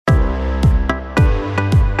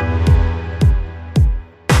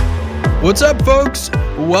What's up, folks?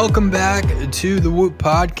 Welcome back to the Whoop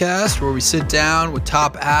Podcast, where we sit down with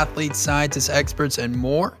top athletes, scientists, experts, and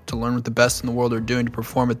more to learn what the best in the world are doing to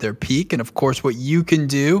perform at their peak, and of course, what you can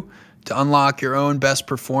do to unlock your own best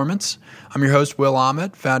performance. I'm your host, Will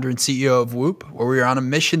Ahmed, founder and CEO of Whoop, where we are on a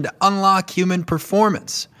mission to unlock human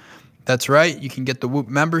performance. That's right, you can get the Whoop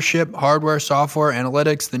membership, hardware, software,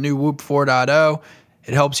 analytics, the new Whoop 4.0.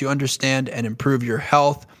 It helps you understand and improve your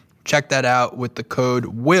health. Check that out with the code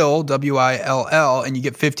WILL, W-I-L-L, and you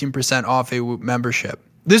get 15% off a Whoop membership.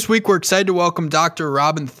 This week, we're excited to welcome Dr.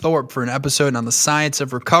 Robin Thorpe for an episode on the science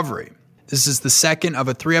of recovery. This is the second of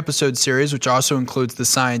a 3-episode series, which also includes the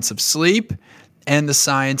science of sleep and the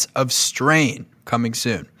science of strain, coming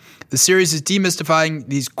soon. The series is demystifying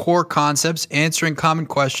these core concepts, answering common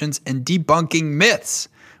questions, and debunking myths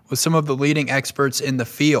with some of the leading experts in the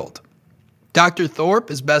field. Dr.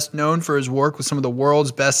 Thorpe is best known for his work with some of the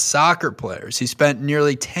world's best soccer players. He spent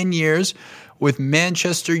nearly 10 years with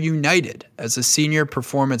Manchester United as a senior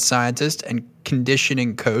performance scientist and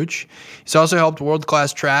conditioning coach. He's also helped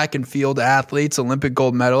world-class track and field athletes, Olympic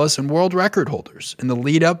gold medalists, and world record holders in the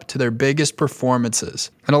lead-up to their biggest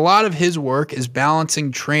performances. And a lot of his work is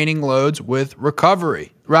balancing training loads with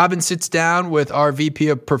recovery. Robin sits down with our VP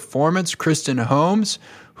of Performance, Kristen Holmes,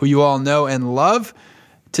 who you all know and love,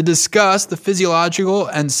 to discuss the physiological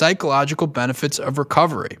and psychological benefits of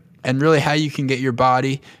recovery and really how you can get your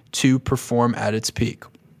body to perform at its peak.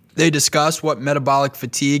 They discuss what metabolic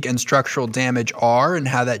fatigue and structural damage are and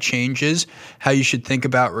how that changes how you should think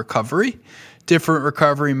about recovery, different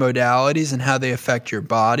recovery modalities and how they affect your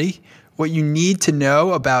body, what you need to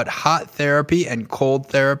know about hot therapy and cold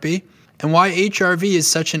therapy, and why HRV is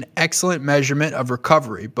such an excellent measurement of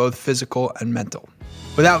recovery, both physical and mental.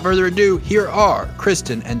 Without further ado, here are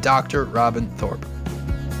Kristen and Dr. Robin Thorpe.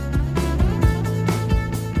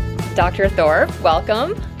 Dr. Thorpe,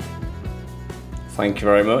 welcome. Thank you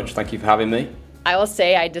very much. Thank you for having me. I will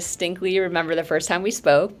say I distinctly remember the first time we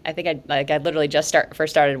spoke. I think I literally just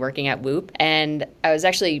first started working at Whoop, and I was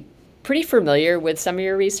actually pretty familiar with some of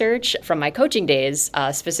your research from my coaching days,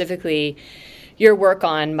 specifically your work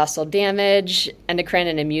on muscle damage, endocrine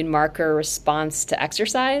and immune marker response to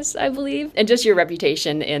exercise, I believe, and just your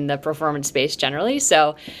reputation in the performance space generally.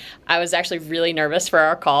 So I was actually really nervous for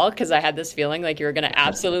our call because I had this feeling like you were going to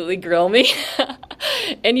absolutely grill me.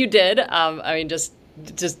 And you did. Just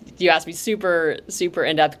you asked me super, super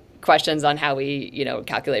in-depth questions on how we,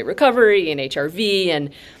 calculate recovery and HRV and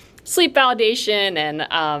sleep validation.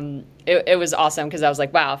 And it was awesome because I was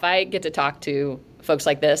like, wow, if I get to talk to folks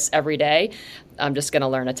like this every day, I'm just going to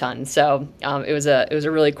learn a ton. So it was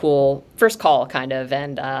a really cool first call, kind of,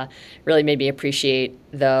 and really made me appreciate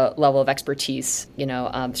the level of expertise,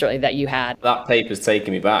 certainly that you had. That paper's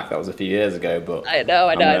taking me back. That was a few years ago, but I know.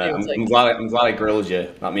 I'm glad I grilled you.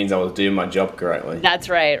 That means I was doing my job correctly. That's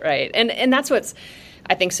right. And that's what's,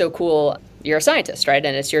 I think, so cool. You're a scientist, right?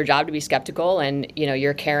 And it's your job to be skeptical. And,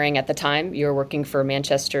 you're caring at the time. You were working for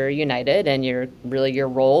Manchester United, and your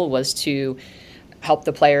role was to help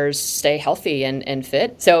the players stay healthy and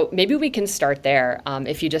fit. So maybe we can start there.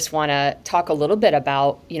 If you just want to talk a little bit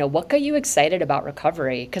about, what got you excited about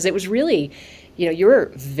recovery? Because it was really, you were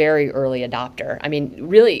a very early adopter. I mean,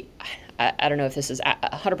 really, I don't know if this is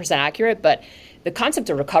 100% accurate, but the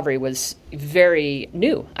concept of recovery was very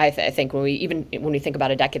new, I think, when we think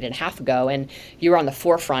about a decade and a half ago, and you were on the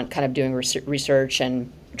forefront kind of doing research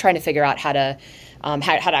and trying to figure out how to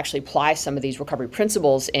actually apply some of these recovery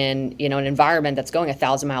principles in, an environment that's going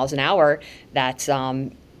 1,000 miles an hour that,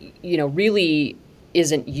 really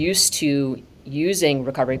isn't used to using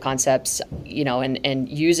recovery concepts, and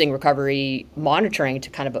using recovery monitoring to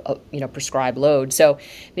kind of, prescribe load. So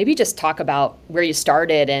maybe just talk about where you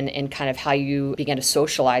started and kind of how you began to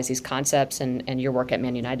socialize these concepts and your work at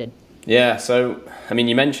Man United. Yeah. So,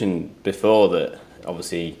 you mentioned before that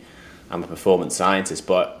obviously I'm a performance scientist,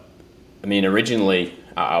 but originally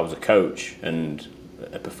I was a coach and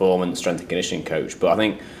a performance strength and conditioning coach. But I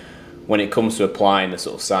think when it comes to applying the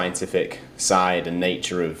sort of scientific side and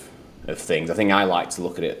nature of things, I think I like to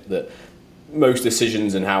look at it that most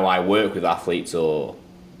decisions and how I work with athletes or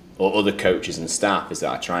other coaches and staff is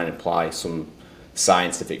that I try and apply some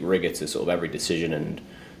scientific rigor to sort of every decision and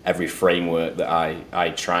every framework that I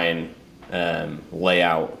try and lay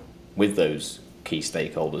out with those key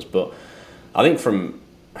stakeholders. But I think from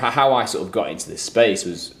how I sort of got into this space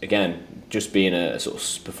was, again, just being a sort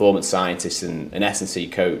of performance scientist and an S&C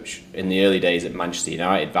coach in the early days at Manchester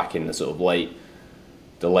United back in the sort of late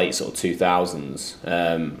sort of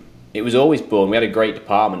 2000s. It was always born. We had a great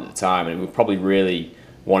department at the time, and we were probably really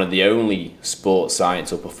one of the only sports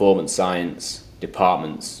science or performance science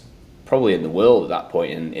departments probably in the world at that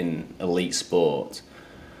point in elite sport.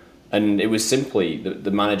 And it was simply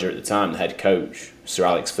the manager at the time, the head coach, Sir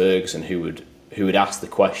Alex Ferguson, who would ask the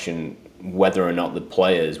question whether or not the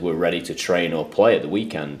players were ready to train or play at the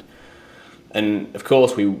weekend. And of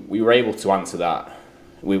course, we were able to answer that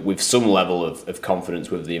with some level of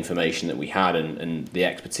confidence with the information that we had and the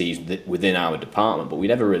expertise within our department, but we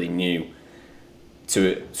never really knew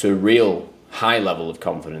to a real high level of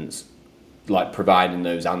confidence, like providing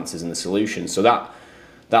those answers and the solutions. So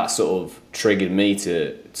that sort of triggered me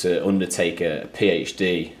to undertake a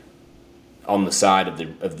PhD on the side of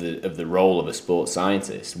the role of a sports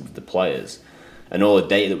scientist with the players, and all the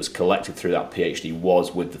data that was collected through that PhD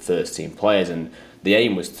was with the first team players, and the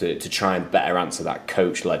aim was to try and better answer that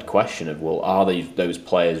coach-led question of, well, are those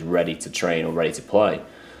players ready to train or ready to play?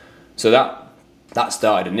 So that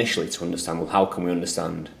started initially to understand, well, how can we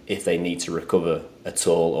understand if they need to recover at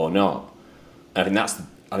all or not? And I think that's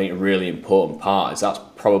a really important part, is that's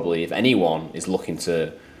probably, if anyone is looking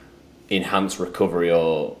to enhance recovery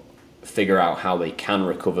or figure out how they can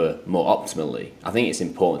recover more optimally, I think it's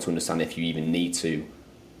important to understand if you even need to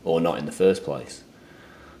or not in the first place.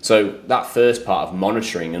 So that first part of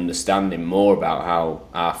monitoring, understanding more about how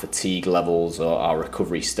our fatigue levels or our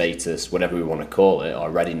recovery status, whatever we want to call it, our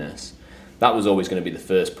readiness, that was always going to be the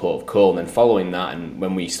first port of call. And then following that, and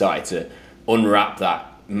when we started to unwrap that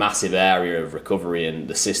massive area of recovery and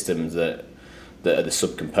the systems that are the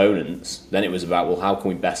subcomponents, then it was about, well, how can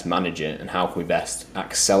we best manage it and how can we best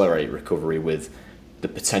accelerate recovery with the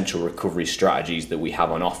potential recovery strategies that we have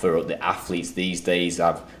on offer or the athletes these days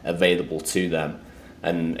have available to them.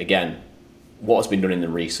 And again, what's been done in the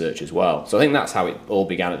research as well. So I think that's how it all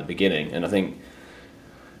began at the beginning. And I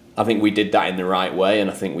think we did that in the right way, and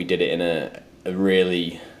I think we did it in a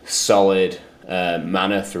really solid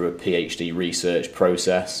manner through a PhD research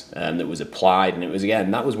process that was applied. And it was, again,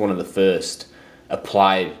 that was one of the first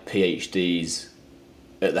applied PhDs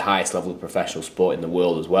at the highest level of professional sport in the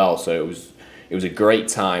world as well. So it was a great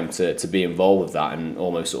time to be involved with that and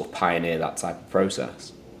almost sort of pioneer that type of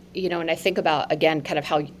process. You know, and I think about, again, kind of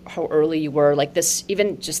how early you were, like this,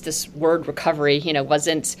 even just this word recovery, you know,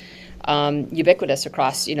 wasn't ubiquitous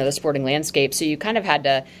across, you know, the sporting landscape. So you kind of had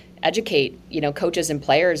to educate, you know, coaches and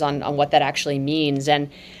players on what that actually means. And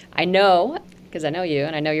I know, because I know you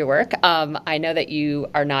and I know your work, I know that you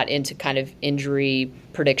are not into kind of injury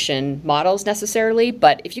prediction models necessarily,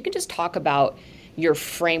 but if you can just talk about your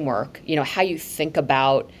framework, you know, how you think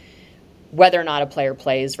about whether or not a player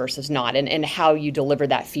plays versus not, and how you deliver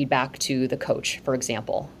that feedback to the coach, for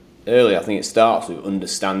example. Early, I think it starts with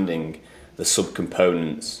understanding the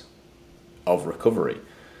subcomponents of recovery.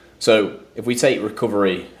 So if we take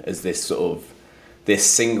recovery as this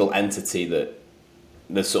single entity that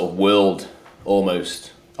the sort of world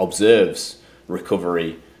almost observes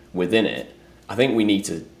recovery within it, I think we need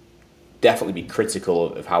to definitely be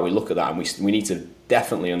critical of how we look at that, and we need to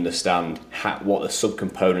definitely understand what the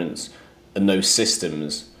subcomponents and those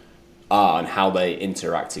systems are and how they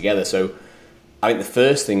interact together. So I think the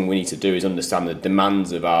first thing we need to do is understand the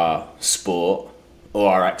demands of our sport or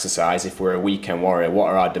our exercise. If we're a weekend warrior, what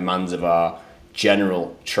are our demands of our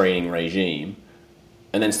general training regime?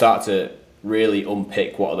 And then start to really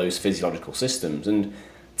unpick what are those physiological systems. And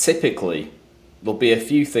typically, there'll be a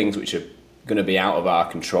few things which are going to be out of our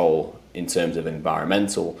control in terms of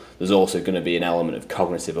environmental. There's also going to be an element of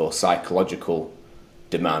cognitive or psychological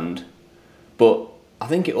demand. But I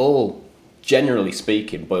think it all, generally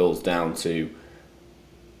speaking, boils down to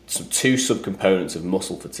two subcomponents of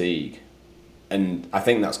muscle fatigue. And I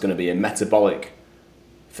think that's going to be a metabolic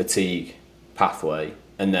fatigue pathway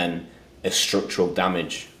and then a structural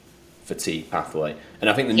damage fatigue pathway. And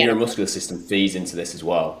I think the neuromuscular system feeds into this as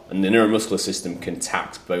well. And the neuromuscular system can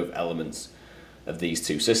tax both elements of these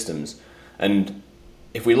two systems. And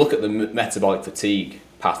if we look at the metabolic fatigue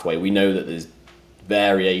pathway, we know that there's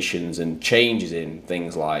variations and changes in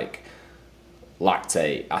things like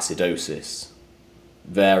lactate acidosis,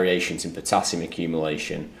 variations in potassium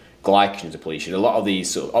accumulation, glycogen depletion, a lot of these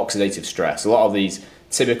sort of oxidative stress, a lot of these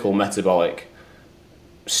typical metabolic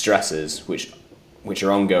stresses which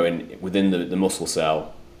are ongoing within the muscle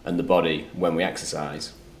cell and the body when we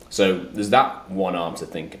exercise. So there's that one arm to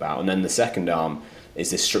think about, and then the second arm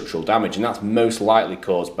is this structural damage, and that's most likely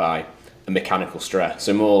caused by a mechanical stress.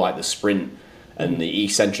 So more like the sprint and the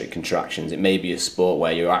eccentric contractions. It may be a sport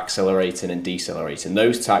where you're accelerating and decelerating.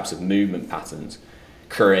 Those types of movement patterns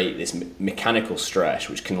create this mechanical stress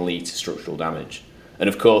which can lead to structural damage. And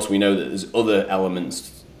of course we know that there's other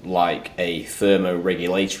elements like a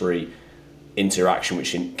thermoregulatory interaction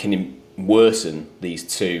which can worsen these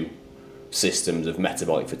two systems of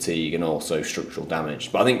metabolic fatigue and also structural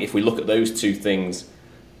damage. But I think if we look at those two things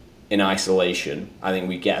in isolation, I think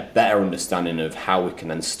we get a better understanding of how we can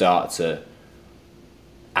then start to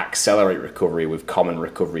accelerate recovery with common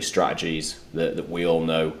recovery strategies that we all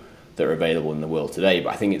know that are available in the world today.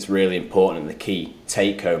 But I think it's really important, and the key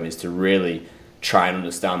take home is to really try and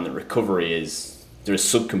understand that recovery there are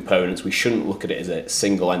subcomponents. We shouldn't look at it as a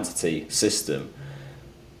single entity system.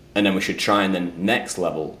 And then we should try and then next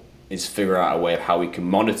level is figure out a way of how we can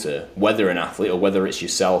monitor whether an athlete, or whether it's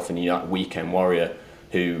yourself and you're that weekend warrior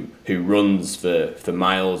who runs for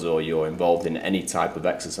miles, or you're involved in any type of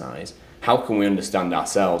exercise, how can we understand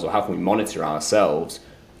ourselves, or how can we monitor ourselves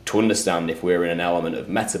to understand if we're in an element of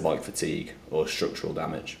metabolic fatigue or structural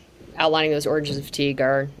damage? Outlining those origins of fatigue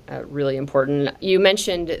are really important. You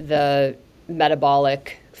mentioned the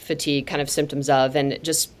metabolic fatigue kind of symptoms of, and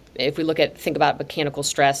just if we think about mechanical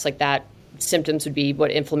stress, like that, symptoms would be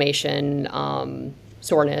what? Inflammation,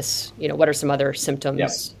 soreness, what are some other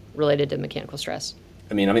symptoms related to mechanical stress?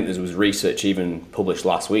 I mean, I think there was research even published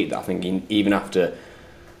last week that I think even after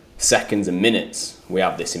seconds and minutes, we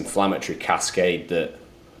have this inflammatory cascade that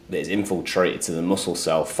is infiltrated to the muscle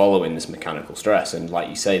cell following this mechanical stress. And like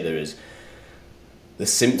you say, there is the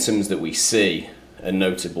symptoms that we see are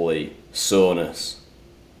notably soreness.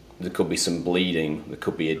 There could be some bleeding. There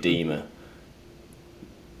could be edema.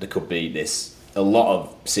 There could be a lot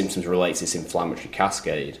of symptoms related to this inflammatory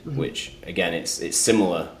cascade, which again, it's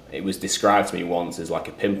similar. It was described to me once as like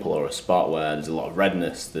a pimple or a spot where there's a lot of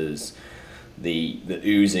redness. There's the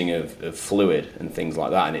oozing of fluid and things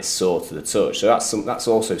like that, and it's sore to the touch. So that's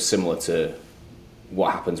also similar to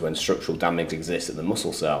what happens when structural damage exists at the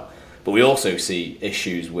muscle cell. But we also see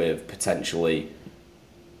issues with potentially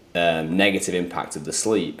negative impact of the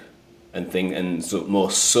sleep and sort of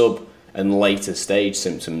more sub and later stage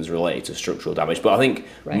symptoms related to structural damage. But I think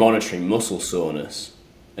monitoring muscle soreness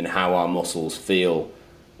and how our muscles feel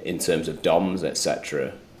in terms of DOMS,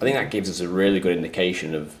 etc., I think that gives us a really good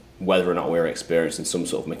indication of whether or not we're experiencing some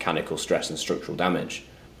sort of mechanical stress and structural damage.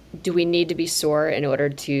 Do we need to be sore in order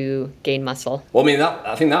to gain muscle? Well, I mean,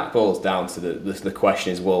 I think that boils down to the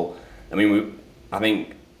question is, well, I mean, I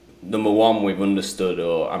think number one, we've understood,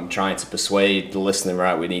 or I'm trying to persuade the listener,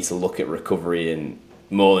 right, we need to look at recovery in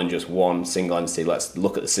more than just one single entity. Let's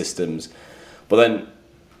look at the systems. But then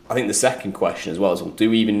I think the second question as well is, well, do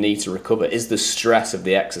we even need to recover? Is the stress of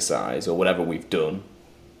the exercise or whatever we've done,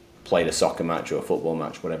 played a soccer match or a football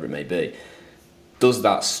match, whatever it may be, does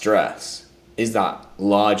that stress, is that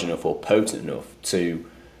large enough or potent enough to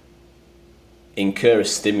incur a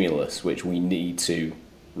stimulus which we need to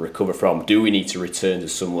recover from? Do we need to return to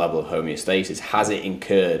some level of homeostasis? Has it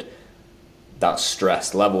incurred that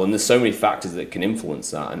stress level? And there's so many factors that can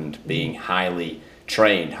influence that, and being highly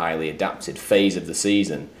trained, highly adapted, phase of the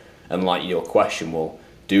season. And like your question, well,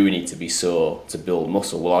 do we need to be sore to build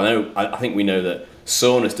muscle? Well, I think we know that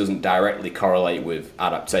soreness doesn't directly correlate with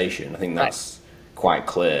adaptation. I think that's quite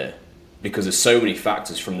clear, because there's so many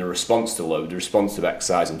factors from the response to load, the response to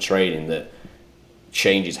exercise and training that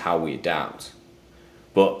changes how we adapt.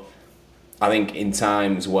 But I think in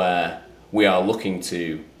times where we are looking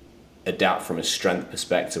to adapt from a strength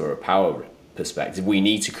perspective or a power perspective, we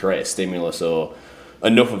need to create a stimulus or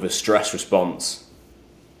enough of a stress response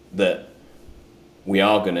that we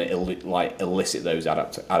are going to elicit those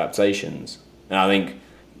adaptations. And I think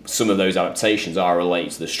some of those adaptations are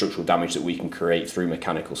related to the structural damage that we can create through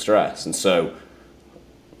mechanical stress. And so,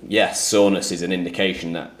 yes, soreness is an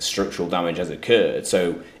indication that structural damage has occurred.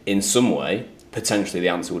 So in some way, potentially the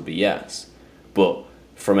answer would be yes. But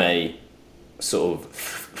from a sort of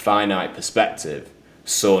finite perspective,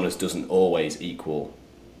 soreness doesn't always equal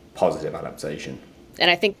positive adaptation.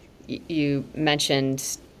 And I think you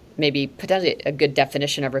mentioned maybe potentially a good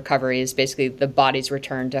definition of recovery is basically the body's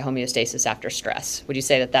return to homeostasis after stress. Would you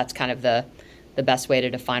say that that's kind of the best way to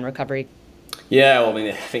define recovery? Yeah, well, I mean,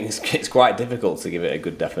 I think it's quite difficult to give it a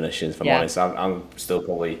good definition, if I'm honest. I'm still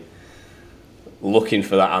probably looking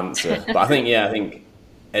for that answer. But I think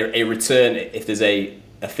a return, if there's a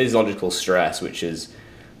physiological stress which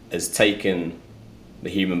has taken the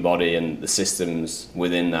human body and the systems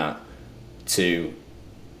within that to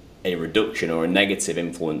a reduction or a negative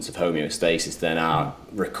influence of homeostasis, then our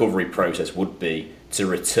recovery process would be to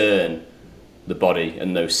return the body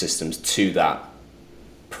and those systems to that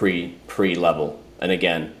pre-level. And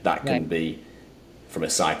again, that can be from a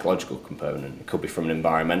psychological component. It could be from an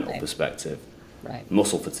environmental perspective. Right.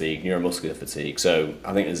 Muscle fatigue, neuromuscular fatigue. So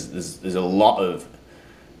I think there's a lot of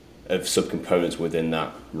subcomponents within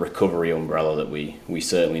that recovery umbrella that we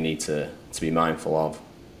certainly need to be mindful of.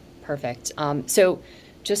 Perfect. So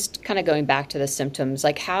just kind of going back to the symptoms,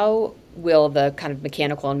 like how will the kind of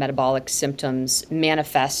mechanical and metabolic symptoms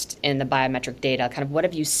manifest in the biometric data? Kind of what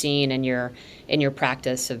have you seen in your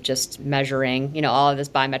practice of just measuring, all of this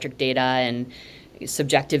biometric data and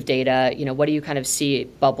subjective data? What do you kind of see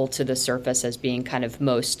bubble to the surface as being kind of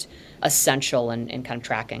most essential in kind of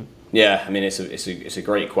tracking? Yeah, I mean it's a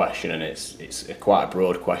great question, and it's quite a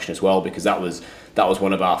broad question as well, because that was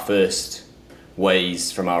one of our first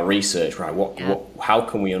ways from our research, right? How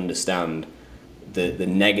can we understand the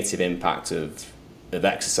negative impact of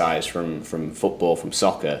exercise from football, from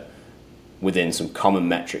soccer, within some common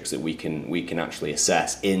metrics that we can actually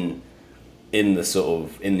assess in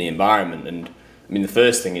the environment. And I mean, the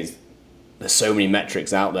first thing is there's so many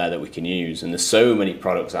metrics out there that we can use, and there's so many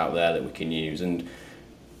products out there that we can use. And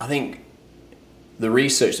I think the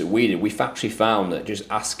research that we did, we've actually found that just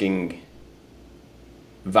asking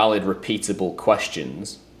valid, repeatable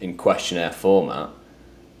questions in questionnaire format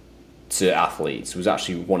to athletes was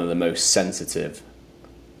actually one of the most sensitive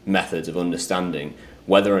methods of understanding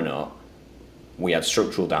whether or not we had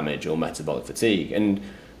structural damage or metabolic fatigue. And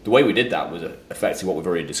the way we did that was effectively what we've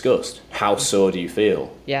already discussed. How sore do you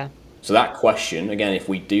feel? Yeah. So that question, again, if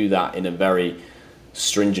we do that in a very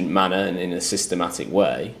stringent manner and in a systematic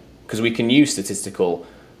way, because we can use statistical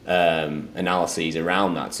analyses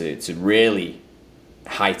around that to really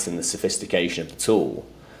heighten the sophistication of the tool,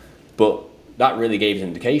 but that really gave us an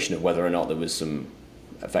indication of whether or not there was some,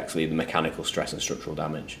 effectively, the mechanical stress and structural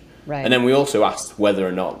damage. Right. And then we also asked whether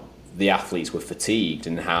or not the athletes were fatigued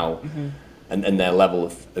and how, and their level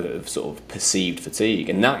of sort of perceived fatigue.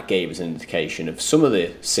 And that gave us an indication of some of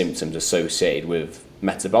the symptoms associated with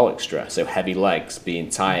metabolic stress. So heavy legs, being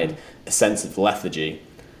tired, a sense of lethargy,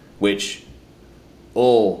 which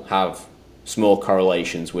all have small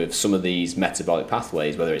correlations with some of these metabolic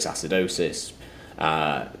pathways, whether it's acidosis,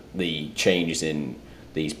 the changes in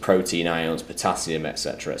these protein ions, potassium,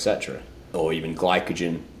 etc., or even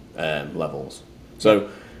glycogen levels. So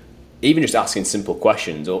even just asking simple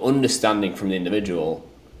questions or understanding from the individual,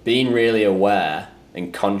 being really aware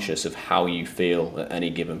and conscious of how you feel at any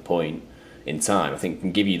given point in time, I think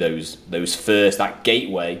can give you those first, that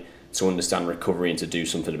gateway to understand recovery and to do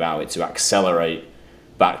something about it, to accelerate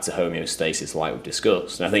back to homeostasis like we've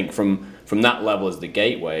discussed. And I think from that level as the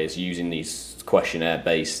gateway, is using these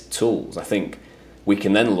questionnaire-based tools, I think we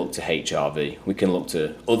can then look to HRV, we can look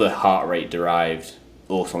to other heart rate-derived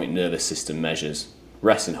autonomic nervous system measures,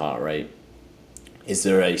 resting heart rate. Is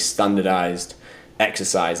there a standardized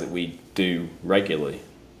exercise that we do regularly?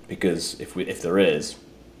 Because if there is,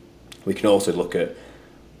 we can also look at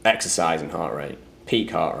exercise and heart rate,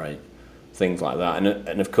 peak heart rate, things like that.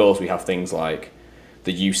 And of course we have things like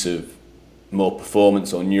the use of more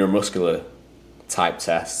performance or neuromuscular type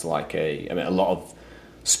tests, like a lot of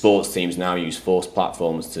sports teams now use force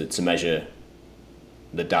platforms to measure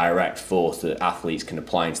the direct force that athletes can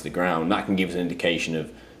apply into the ground. That can give us an indication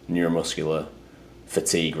of neuromuscular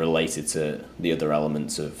fatigue related to the other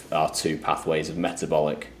elements of our two pathways of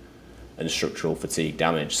metabolic and structural fatigue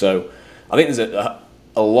damage. So I think there's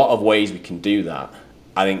a lot of ways we can do that.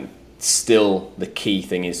 I think still the key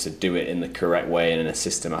thing is to do it in the correct way and in a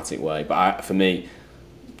systematic way. But for me,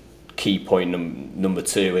 key point number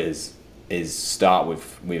two is start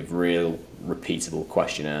with real repeatable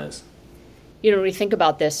questionnaires. When we think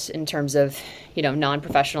about this in terms of,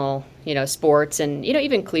 non-professional, sports and,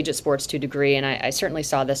 even collegiate sports to a degree, and I certainly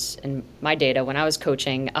saw this in my data when I was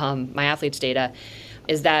coaching, my athletes' data,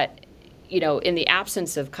 is that, in the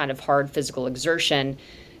absence of kind of hard physical exertion,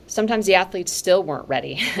 sometimes the athletes still weren't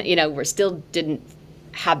ready, still didn't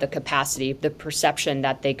have the capacity, the perception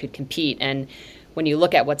that they could compete. And when you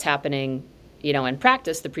look at what's happening, in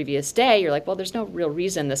practice the previous day, you're like, well, there's no real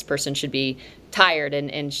reason this person should be tired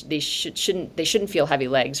and they shouldn't feel heavy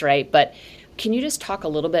legs, right? But can you just talk a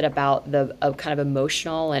little bit about the kind of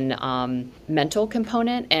emotional and mental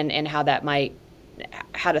component and how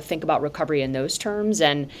to think about recovery in those terms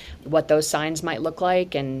and what those signs might look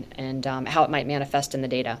like and how it might manifest in the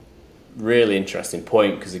data? Really interesting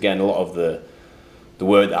point, because again, a lot of the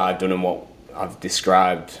work that I've done and what I've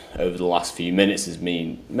described over the last few minutes has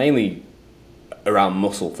been mainly around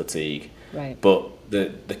muscle fatigue, right? But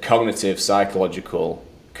the cognitive psychological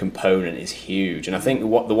component is huge. And I think the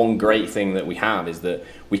one great thing that we have is that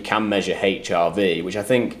we can measure HRV, which I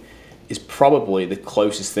think is probably the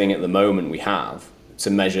closest thing at the moment we have to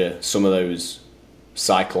measure some of those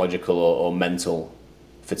psychological or mental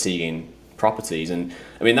fatiguing properties. And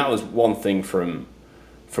I mean, that was one thing from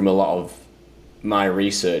a lot of my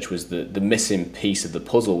research, was the missing piece of the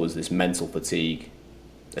puzzle was this mental fatigue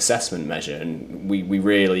assessment measure. And we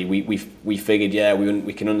figured,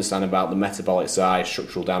 we can understand about the metabolic side,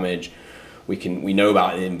 structural damage, we know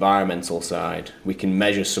about the environmental side. We can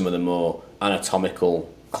measure some of the more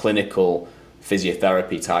anatomical, clinical,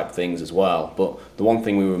 physiotherapy type things as well. But the one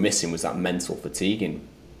thing we were missing was that mental fatiguing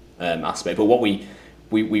aspect. But what we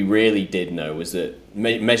really did know was that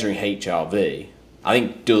measuring HRV, I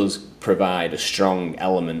think, does provide a strong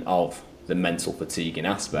element of the mental fatiguing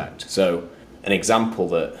aspect. So an example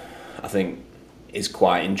that I think is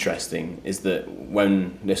quite interesting is that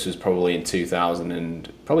when this was probably in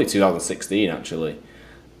 2016 actually,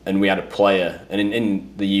 and we had a player, and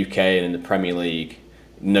in the UK and in the Premier League,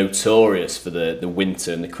 notorious for the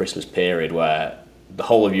winter and the Christmas period where the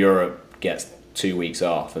whole of Europe gets 2 weeks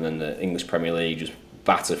off, and then the English Premier League just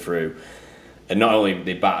batter through. And not only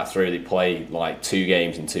they batter through, they play like 2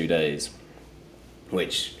 games in 2 days,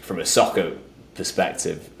 which from a soccer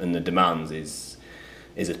perspective and the demands is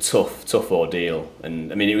a tough ordeal.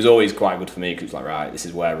 And I mean, it was always quite good for me because it's like, right, this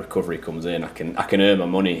is where recovery comes in. I can earn my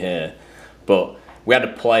money here. But we had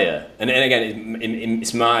a player, and again,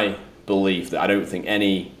 it's my belief that I don't think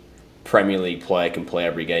any Premier League player can play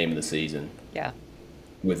every game of the season. Yeah.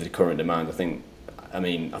 With the current demands, I think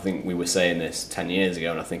we were saying this 10 years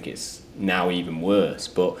ago, and I think it's now even worse.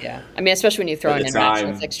 But yeah, I mean, especially when you throw in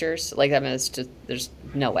international fixtures, like, I mean, it's just, there's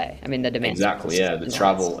no way. I mean, the demand. Exactly, yeah, the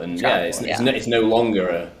travel, and it's no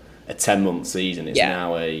longer a 10-month season. It's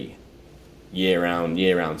now a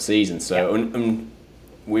year-round season. So, and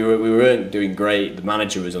we weren't doing great. The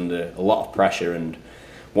manager was under a lot of pressure, and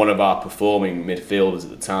one of our performing midfielders at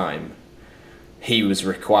the time, he was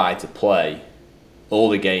required to play all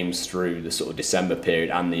the games through the sort of December period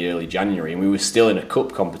and the early January, and we were still in a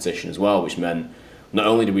cup competition as well, which meant not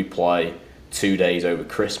only did we play 2 days over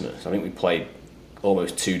Christmas, I think we played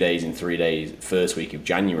almost 2 days in 3 days first week of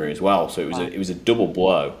January as well. So it was a double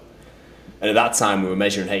blow. And at that time we were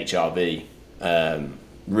measuring HRV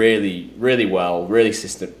really, really well,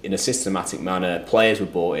 in a systematic manner. Players were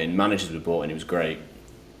brought in, managers were brought in. It was great.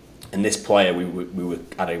 And this player, we were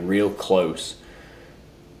at a real close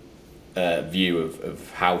view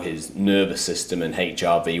of how his nervous system and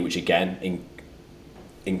HRV, which again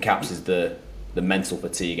encapsulates the mental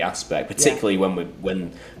fatigue aspect, particularly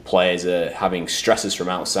when players are having stresses from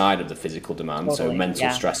outside of the physical demand, so mental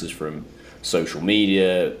stresses from social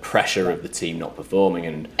media, pressure of the team not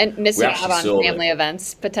performing, and missing out on family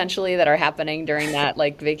events potentially that are happening during that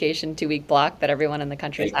like vacation 2-week block that everyone in the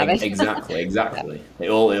country is having. Exactly. It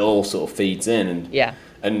all sort of feeds in,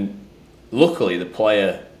 and luckily the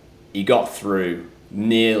player, he got through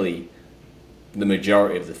nearly the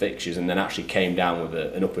majority of the fixtures, and then actually came down with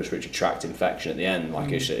an upper respiratory tract infection at the end,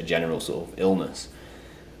 like a general sort of illness.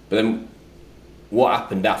 But then what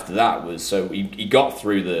happened after that was, so he got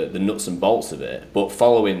through the nuts and bolts of it, but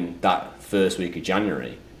following that first week of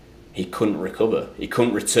January, he couldn't recover. He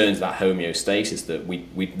couldn't return to that homeostasis that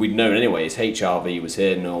we'd known anyway. His HRV was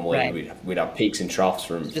here normally. Right. We'd have peaks and troughs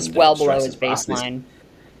from just well below his baseline.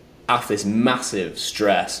 After this massive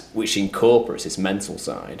stress, which incorporates this mental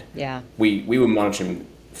side, we were monitoring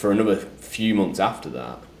for another few months after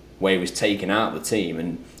that, where he was taken out of the team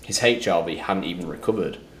and his HRV hadn't even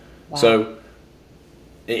recovered. Wow. So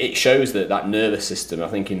it shows that nervous system, I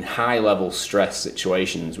think, in high-level stress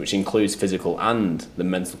situations, which includes physical and the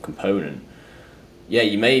mental component,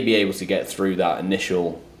 you may be able to get through that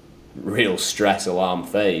initial real stress alarm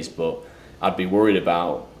phase, but I'd be worried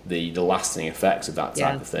about the lasting effects of that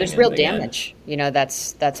type of thing. There's real damage,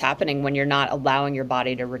 that's happening when you're not allowing your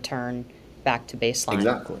body to return back to baseline.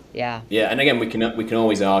 Exactly. Yeah. Yeah, and again, we can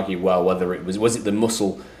always argue, well, whether it was it the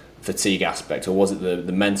muscle fatigue aspect, or was it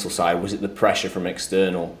the mental side, was it the pressure from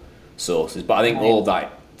external sources? But I think all of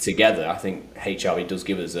that together, I think HRV does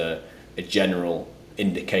give us a general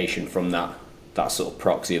indication from that sort of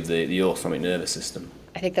proxy of the autonomic nervous system.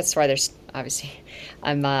 I think that's why there's, obviously,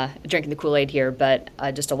 I'm drinking the Kool-Aid here, but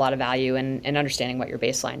just a lot of value in understanding what your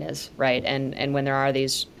baseline is, right? And when there are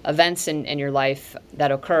these events in your life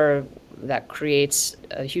that occur that creates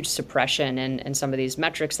a huge suppression in some of these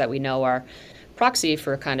metrics that we know are proxy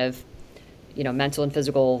for kind of, mental and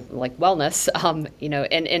physical like wellness,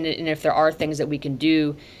 and if there are things that we can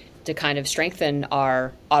do to kind of strengthen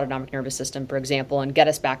our autonomic nervous system, for example, and get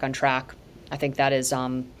us back on track, I think that is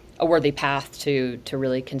a worthy path to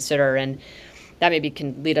really consider, and that maybe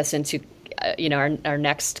can lead us into our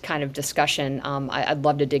next kind of discussion. I'd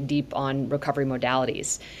love to dig deep on recovery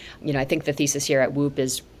modalities. I think the thesis here at Whoop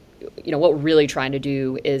is, what we're really trying to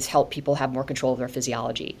do is help people have more control of their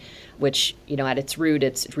physiology, which, at its root,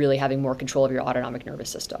 it's really having more control of your autonomic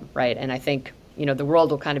nervous system, right? And I think, the world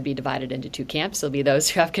will kind of be divided into two camps. There'll be those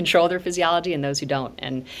who have control of their physiology and those who don't.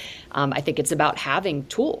 And I think it's about having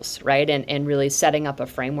tools, right? And really setting up a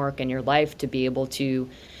framework in your life to be able to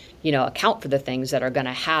account for the things that are going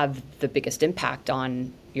to have the biggest impact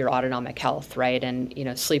on your autonomic health, right? And,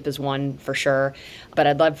 sleep is one for sure. But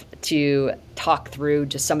I'd love to talk through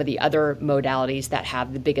just some of the other modalities that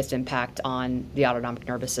have the biggest impact on the autonomic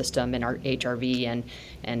nervous system and our HRV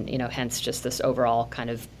and hence just this overall kind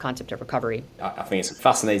of concept of recovery. I think it's a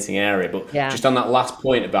fascinating area, but yeah. Just on that last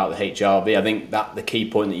point about the HRV, I think that the key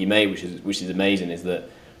point that you made, which is amazing, is that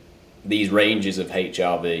these ranges of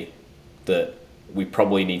HRV that we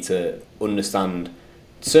probably need to understand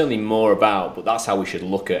certainly more about, but that's how we should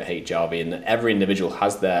look at HRV, and that every individual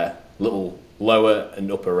has their little lower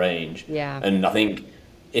and upper range. Yeah. And I think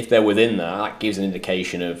if they're within that gives an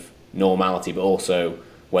indication of normality, but also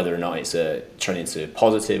whether or not it's trending to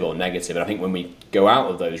positive or negative. And I think when we go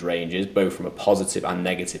out of those ranges, both from a positive and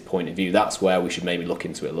negative point of view, that's where we should maybe look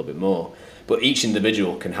into it a little bit more. But each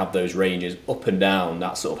individual can have those ranges up and down,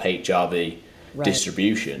 that sort of HRV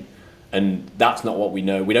distribution. And that's not what we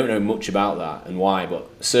know. We don't know much about that and why, but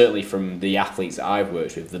certainly from the athletes that I've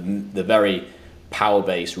worked with, the very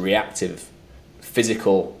power-based, reactive,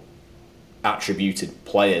 physical attributed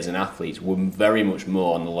players and athletes were very much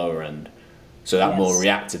more on the lower end. So that more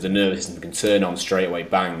reactive, the nervous system can turn on straight away,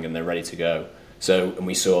 bang, and they're ready to go. So, and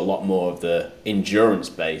we saw a lot more of the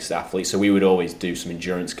endurance-based athletes. So we would always do some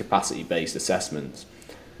endurance capacity-based assessments.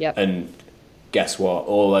 Yep. And guess what?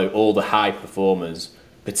 All the high performers,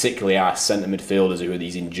 particularly our centre midfielders who are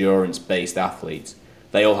these endurance-based athletes,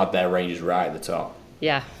 they all had their ranges right at the top.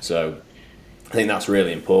 Yeah. So I think that's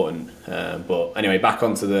really important. But anyway, back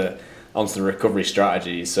onto the recovery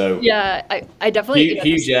strategy. So yeah, I definitely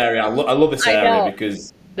huge area. I love this area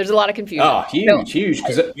because there's a lot of confusion. Oh, huge.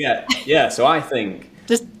 Because So I think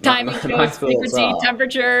just timing, frequency,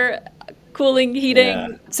 temperature, cooling, heating. Yeah.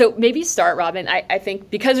 So maybe start, Robin. I think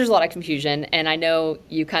because there's a lot of confusion, and I know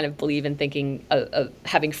you kind of believe in thinking of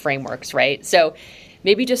having frameworks, right? So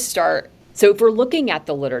maybe just start. So if we're looking at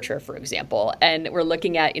the literature, for example, and we're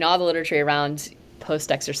looking at all the literature around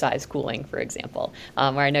post-exercise cooling, for example,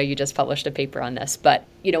 where I know you just published a paper on this. But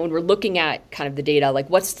when we're looking at kind of the data, like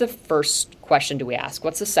what's the first question do we ask?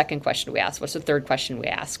 What's the second question do we ask? What's the third question we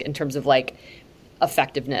ask in terms of like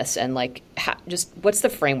effectiveness and like just what's the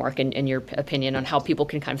framework in your opinion on how people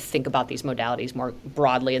can kind of think about these modalities more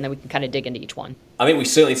broadly, and then we can kind of dig into each one? I think we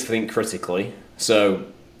certainly need to think critically. So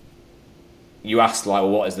you asked like,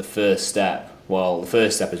 well, what is the first step? Well, the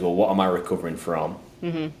first step is, well, what am I recovering from?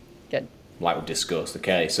 Mm-hmm. Good. Like we discussed.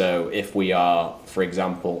 Okay, so if we are, for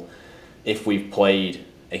example, if we've played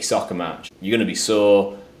a soccer match, you're going to be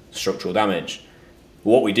sore, structural damage.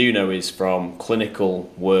 What we do know is from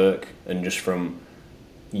clinical work and just from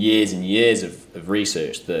years and years of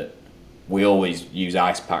research that we always use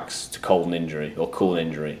ice packs to cold an injury or cool an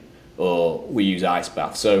injury, or we use ice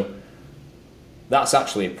baths. So that's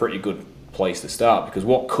actually a pretty good place to start, because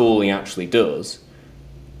what cooling actually does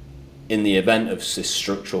in the event of this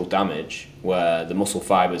structural damage where the muscle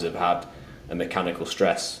fibers have had a mechanical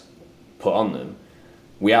stress put on them,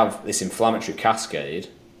 we have this inflammatory cascade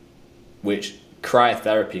which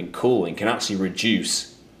cryotherapy and cooling can actually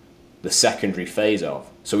reduce the secondary phase of.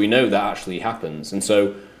 So we know that actually happens. And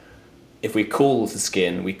so if we cool the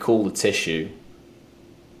skin, we cool the tissue,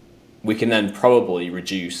 we can then probably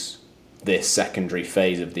reduce this secondary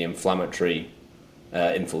phase of the inflammatory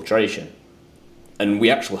infiltration. And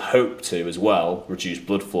we actually hope to, as well, reduce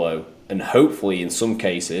blood flow. And hopefully, in some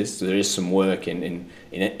cases, there is some work in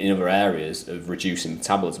other areas of reducing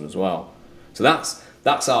metabolism as well. So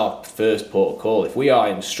that's our first port of call. If we are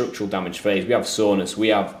in structural damage phase, we have soreness, we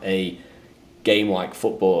have a game like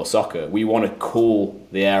football or soccer, we want to cool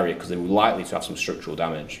the area because they're likely to have some structural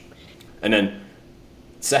damage. And then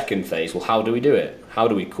second phase, well, how do we do it? How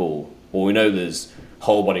do we cool? Well, we know there's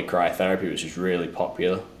whole body cryotherapy, which is really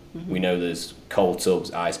popular. Mm-hmm. We know there's cold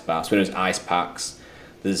tubs, ice baths. We know there's ice packs.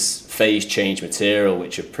 There's phase change material,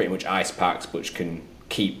 which are pretty much ice packs, which can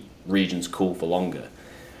keep regions cool for longer.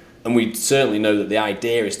 And we certainly know that the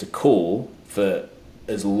idea is to cool for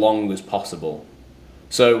as long as possible.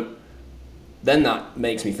 So then that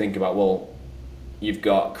makes me think about, well, you've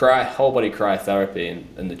got whole body cryotherapy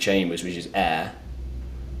in the chambers, which is air.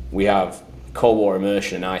 We have cold water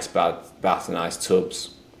immersion and ice bath and ice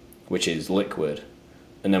tubs, which is liquid.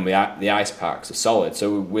 And then the ice packs are solid.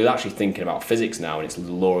 So we're actually thinking about physics now, and it's the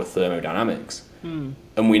law of thermodynamics. Mm.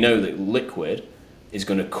 And we know that liquid is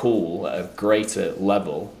going to cool at a greater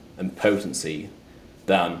level and potency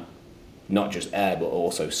than not just air, but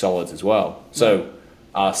also solids as well. So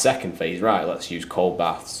our second phase, right, let's use cold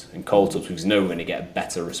baths and cold tubs, because we know we're going to get a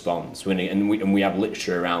better response. And we have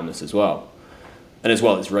literature around this as well. And as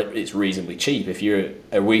well, it's reasonably cheap. If you're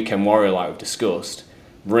a weekend warrior like we've discussed,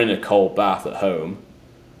 running a cold bath at home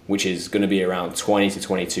which is going to be around 20 to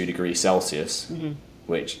 22 degrees Celsius,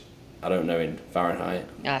 which I don't know in Fahrenheit.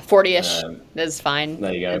 40-ish is fine.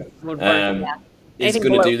 There you go. Yeah. It's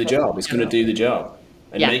going to do the job. It's going to do the job.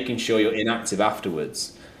 And Yeah. making sure you're inactive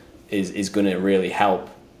afterwards is going to really help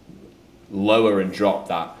lower and drop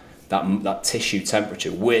that tissue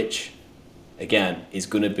temperature, which, again, is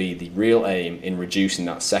going to be the real aim in reducing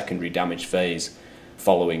that secondary damage phase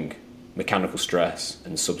following mechanical stress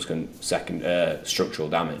and subsequent structural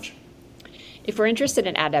damage. If we're interested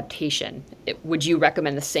in adaptation, would you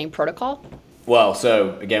recommend the same protocol? Well,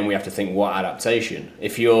 so again, we have to think what adaptation.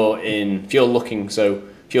 If you're looking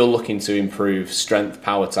to improve strength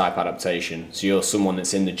power type adaptation, so you're someone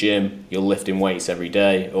that's in the gym, you're lifting weights every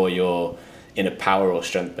day, or you're in a power or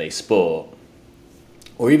strength based sport,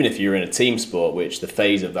 or even if you're in a team sport, which the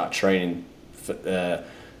phase of that training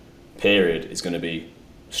period is going to be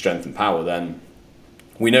strength and power, then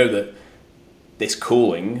we know that this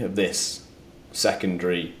cooling of this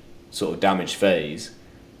secondary sort of damage phase,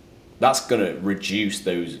 that's going to reduce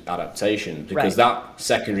those adaptations, because that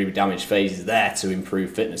secondary damage phase is there to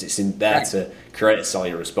improve fitness. It's in there to create a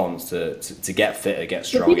cellular response to get fitter, get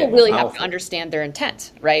stronger. So people really have to understand their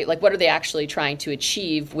intent, right? Like, what are they actually trying to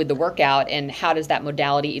achieve with the workout, and how does that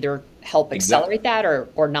modality either help accelerate that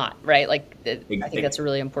or not, right? Like, I think that's a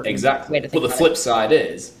really important way to think about it. But the flip side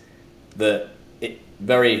is that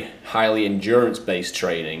very highly endurance-based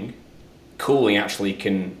training, cooling actually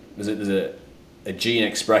can, there's a gene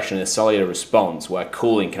expression, a cellular response where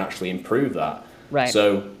cooling can actually improve that. Right.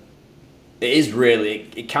 So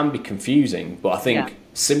it can be confusing, but I think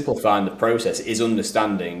simplifying the process is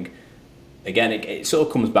understanding. Again, it sort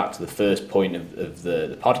of comes back to the first point of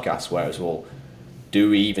the podcast, where it's, well, do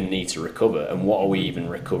we even need to recover, and what are we even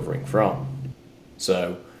recovering from?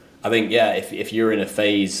 So I think, if you're in a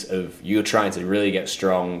phase of you're trying to really get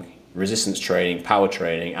strong, resistance training, power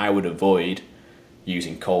training, I would avoid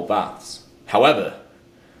using cold baths. However,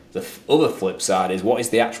 the other flip side is, what is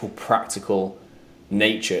the actual practical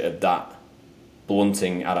nature of that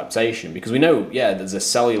blunting adaptation? Because we know, there's a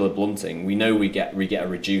cellular blunting. We know we get a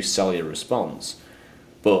reduced cellular response.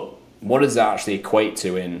 But what does that actually equate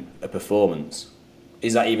to in a performance?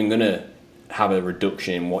 Is that even going to have a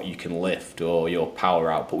reduction in what you can lift or your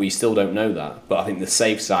power output? We still don't know that. But I think the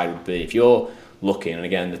safe side would be, if you're looking, and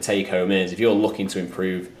again, the take home is, if you're looking to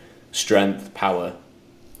improve strength, power,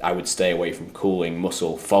 I would stay away from cooling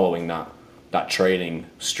muscle following that training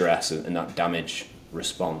stress and that damage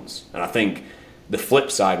response. And I think the flip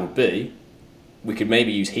side would be, we could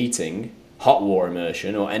maybe use heating, hot water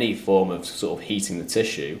immersion, or any form of sort of heating the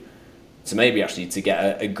tissue to maybe actually to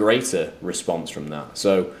get a greater response from that.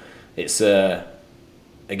 So it's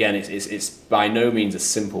again, it's by no means a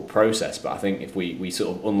simple process, but I think if we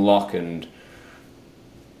sort of unlock and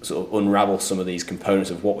sort of unravel some of these components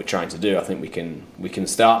of what we're trying to do, I think we can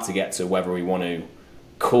start to get to whether we want to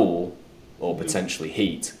cool or potentially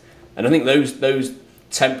heat. And I think those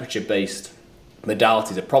temperature-based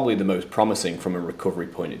modalities are probably the most promising from a recovery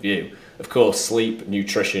point of view. Of course, sleep,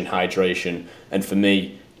 nutrition, hydration, and for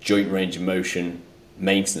me, joint range of motion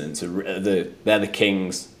maintenance, they're the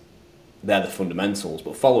kings, they're the fundamentals.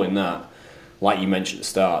 But following that, like you mentioned at the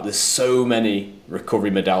start, there's so many recovery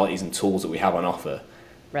modalities and tools that we have on offer.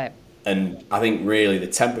 Right. And I think really the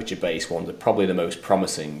temperature-based ones are probably the most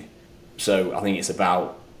promising. So I think it's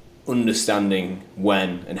about understanding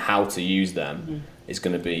when and how to use them is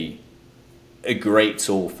going to be a great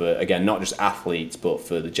tool for, again, not just athletes, but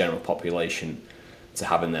for the general population to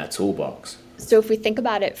have in their toolbox. So if we think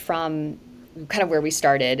about it from kind of where we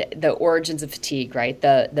started, the origins of fatigue, right?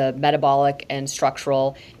 The metabolic and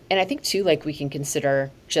structural. And I think too, like, we can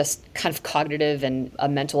consider just kind of cognitive and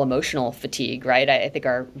mental emotional fatigue, right? I think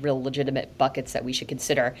are real legitimate buckets that we should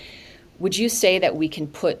consider. Would you say that we can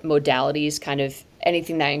put modalities, kind of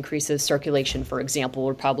anything that increases circulation, for example,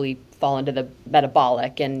 would probably fall into the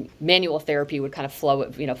metabolic, and manual therapy would kind of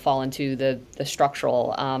fall into the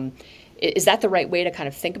structural? Is that the right way to kind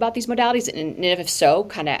of think about these modalities? And if so,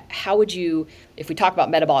 kind of how would you, if we talk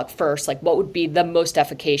about metabolic first, like, what would be the most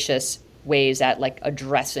efficacious ways at like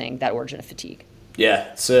addressing that origin of fatigue?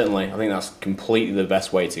 Yeah, certainly. I think that's completely the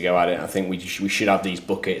best way to go at it. I think we should have these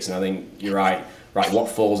buckets, and I think you're right. Right, what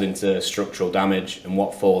falls into structural damage and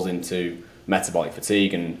what falls into metabolic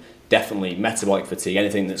fatigue, and definitely metabolic fatigue,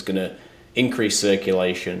 anything that's going to increase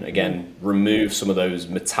circulation, again, remove some of those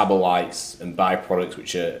metabolites and byproducts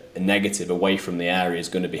which are negative away from the area, is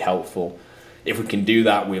going to be helpful. If we can do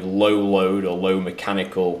that with low load or low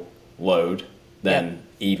mechanical load, then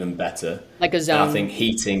even better. Like a zone. And I think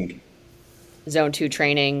heating. Zone 2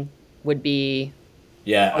 training would be.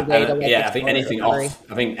 I think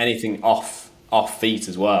anything off off feet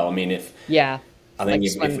as well. I mean, if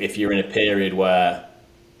you're in a period where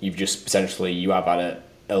you've just potentially you have had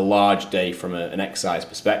a large day from an exercise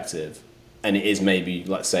perspective, and it is maybe,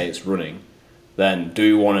 let's say it's running, then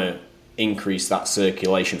do we want to increase that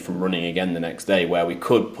circulation from running again the next day, where we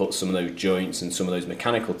could put some of those joints and some of those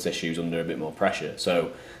mechanical tissues under a bit more pressure?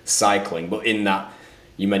 So cycling, but in that,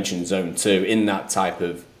 you mentioned zone 2, in that type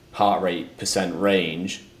of heart rate percent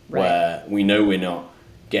range, where we know we're not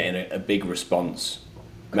getting a big response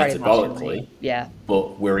metabolically,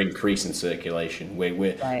 but we're increasing circulation.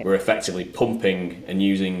 We're effectively pumping and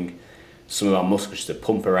using some of our muscles to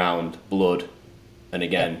pump around blood, and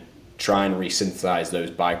again try and resynthesize those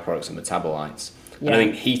byproducts and metabolites. And I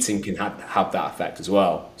think heating can have that effect as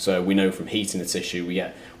well. So we know from heating the tissue,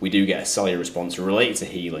 we do get a cellular response related to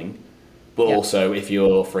healing. But also, if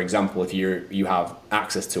you're, for example, if you have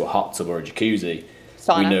access to a hot tub or a jacuzzi,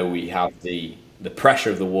 we know we have the pressure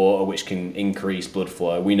of the water, which can increase blood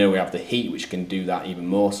flow. We know we have the heat, which can do that even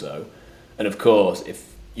more so. And of course,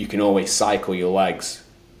 if you can always cycle your legs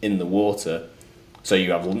in the water, so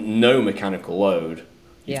you have no mechanical load,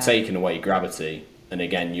 you've taken away gravity, and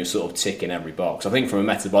again, you're sort of ticking every box. I think from a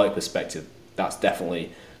metabolic perspective, that's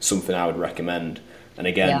definitely something I would recommend. And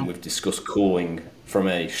again, we've discussed cooling from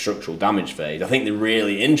a structural damage phase. I think the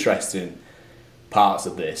really interesting parts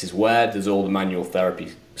of this is, where does all the manual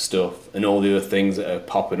therapy stuff and all the other things that are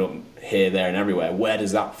popping up here, there and everywhere, where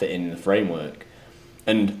does that fit in the framework?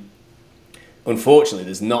 And unfortunately,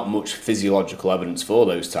 there's not much physiological evidence for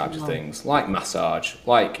those types of things, like massage,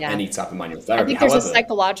 like any type of manual therapy. I think there's a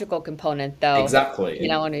psychological component, though. Exactly.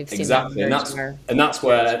 And we've seen that and that's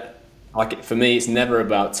where, like, for me, it's never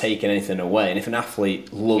about taking anything away. And if an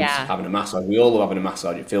athlete loves having a massage, we all love having a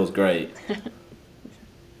massage, it feels great.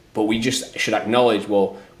 But we just should acknowledge,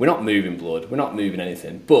 well, we're not moving blood, we're not moving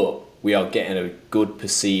anything, but we are getting a good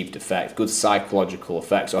perceived effect, good psychological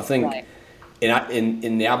effect. So I think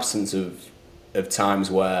in the absence of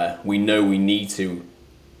times where we know we need to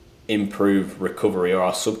improve recovery, or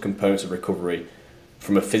our subcomponents of recovery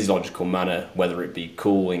from a physiological manner, whether it be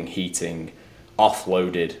cooling, heating,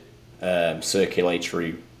 offloaded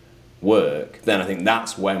circulatory work, then I think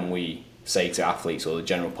that's when we say to athletes or the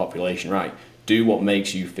general population, right, do what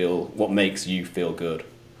makes you feel good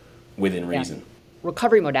within reason.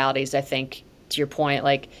 Recovery modalities, I think, to your point,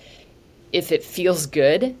 like, if it feels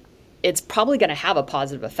good, it's probably going to have a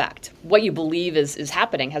positive effect. What you believe is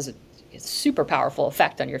happening has a super powerful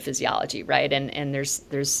effect on your physiology, right? And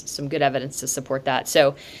there's some good evidence to support that.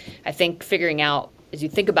 So I think figuring out, as you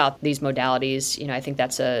think about these modalities, I think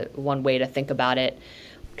that's one way to think about it,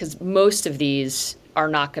 because most of these are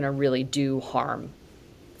not going to really do harm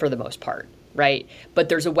for the most part, right? But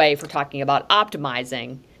there's a way, if we're talking about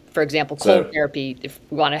optimizing, for example, cold therapy, if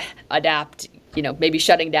we want to adapt, maybe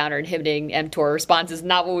shutting down or inhibiting mTOR response is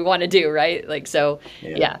not what we want to do, right? Like, so,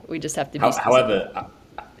 we just have to be specific. However,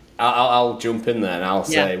 I'll jump in there and I'll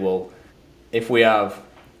say, well, if we have,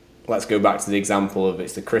 let's go back to the example of,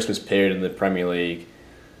 it's the Christmas period in the Premier League,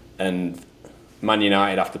 and Man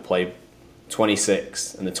United have to play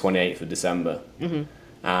 26th and the 28th of December,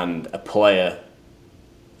 and a player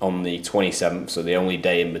on the 27th, so the only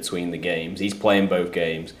day in between the games, he's playing both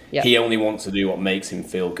games. He only wants to do what makes him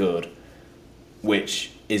feel good,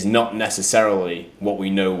 which is not necessarily what we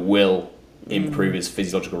know will improve his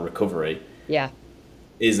physiological recovery.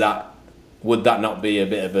 Would that not be a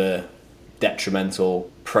bit of a detrimental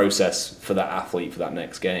process for that athlete for that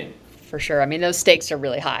next game? For sure. I mean, those stakes are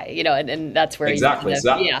really high, and that's where the science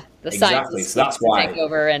so that's why take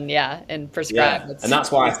over and prescribe. And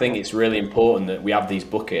that's why I think it's really important that we have these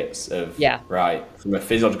buckets of right, from a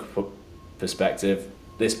physiological perspective,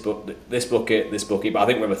 this bucket, but I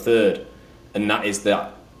think we have a third, and that is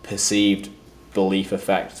that perceived belief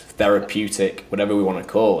effect, therapeutic, whatever we want to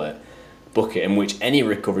call it, bucket in which any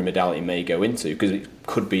recovery modality may go into, because it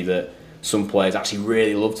could be that some players actually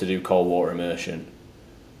really love to do cold water immersion.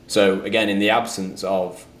 So again, in the absence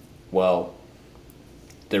of, well,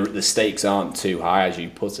 the stakes aren't too high, as you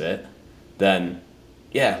put it, then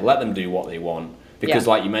let them do what they want, because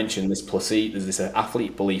like you mentioned, there's this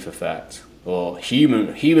athlete belief effect, or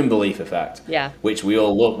human belief effect, which we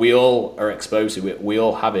all are exposed to. We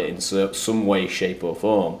all have it in some way, shape or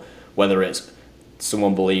form, whether it's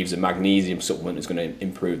someone believes a magnesium supplement is going to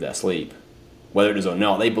improve their sleep, whether it does or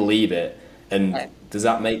not, they believe it. And does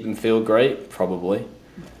that make them feel great? Probably.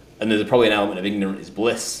 And there's probably an element of ignorance is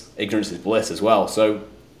bliss as well. So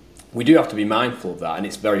we do have to be mindful of that, and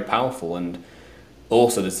it's very powerful. And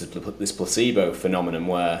also there's this placebo phenomenon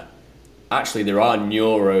where actually there are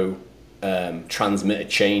transmitter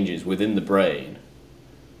changes within the brain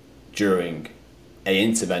during an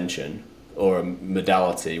intervention or a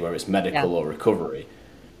modality, whether it's medical or recovery,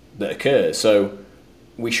 that occurs. So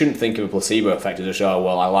we shouldn't think of a placebo effect as just, oh,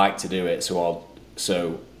 well, I like to do it, so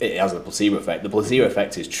it has a placebo effect. The placebo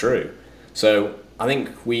effect is true. So I think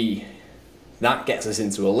that gets us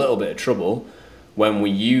into a little bit of trouble when we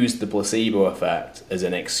use the placebo effect as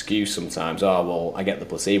an excuse sometimes. Oh, well, I get the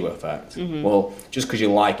placebo effect. Well, just because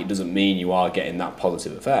you like it doesn't mean you are getting that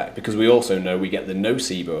positive effect, because we also know we get the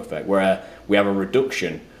nocebo effect, where we have a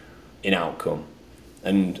reduction in outcome.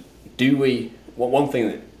 And one thing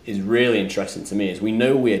that is really interesting to me is we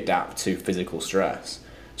know we adapt to physical stress.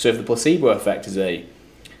 So if the placebo effect is a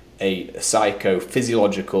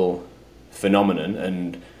psychophysiological phenomenon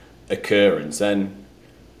and occurrence, then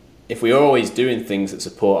if we're always doing things that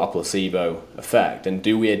support our placebo effect, then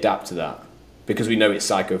do we adapt to that? Because we know it's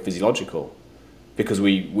psychophysiological. Because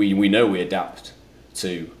we know we adapt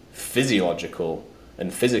to physiological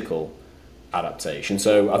and physical adaptation.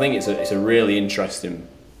 So I think it's a really interesting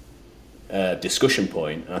discussion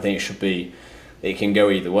point, and I think it can go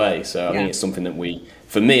either way. So I think it's something that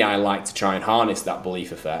for me, I like to try and harness that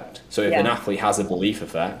belief effect. So if an athlete has a belief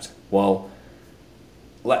effect, well,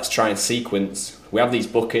 let's try and sequence. We have these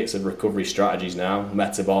buckets of recovery strategies now: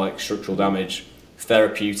 metabolic, structural damage,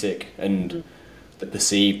 therapeutic, and the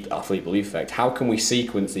perceived athlete belief effect. How can we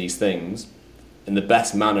sequence these things in the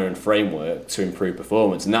best manner and framework to improve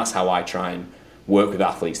performance? And that's how I try and work with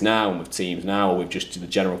athletes now, and with teams now, or with just the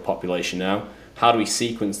general population now. How do we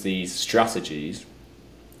sequence these strategies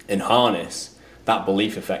and harness that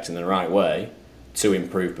belief effect in the right way to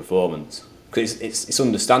improve performance? Because it's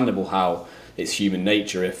understandable how it's human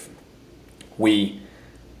nature. If we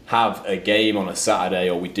have a game on a Saturday,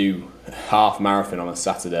 or we do a half marathon on a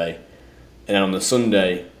Saturday, and then on the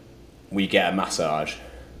Sunday we get a massage,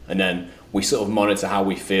 and then we sort of monitor how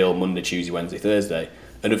we feel Monday, Tuesday, Wednesday, Thursday,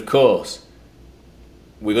 and of course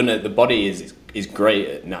the body is great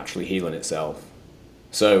at naturally healing itself.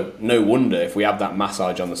 So no wonder if we have that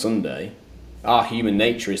massage on the Sunday, our human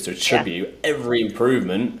nature is to attribute every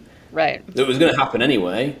improvement that was going to happen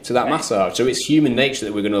anyway to that massage. So it's human nature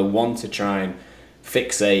that we're going to want to try and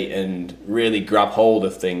fixate and really grab hold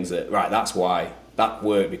of things that's why that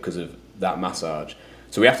worked, because of that massage.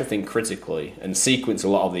 So we have to think critically and sequence a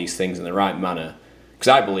lot of these things in the right manner. Because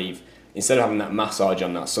I believe instead of having that massage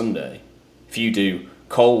on that Sunday, if you do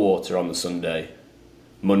cold water on the Sunday,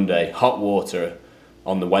 Monday, hot water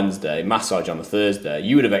on the Wednesday, massage on the Thursday,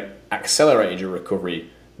 you would have accelerated your recovery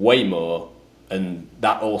way more, and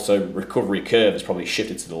that also recovery curve has probably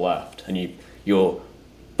shifted to the left, and you're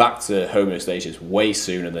back to homeostasis way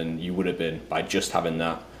sooner than you would have been by just having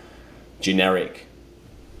that generic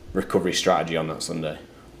recovery strategy on that Sunday.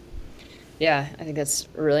 Yeah, I think that's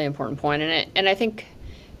a really important point. And I think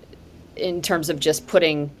in terms of just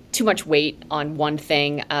putting too much weight on one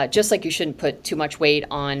thing, just like you shouldn't put too much weight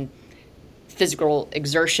on physical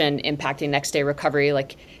exertion impacting next day recovery,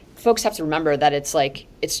 like folks have to remember that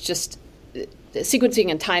it's just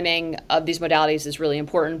sequencing and timing of these modalities is really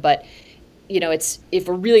important. But it's, if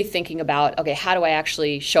we're really thinking about, okay, how do I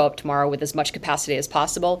actually show up tomorrow with as much capacity as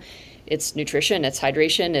possible? It's nutrition, it's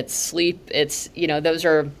hydration, it's sleep, it's, those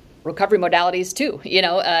are recovery modalities too,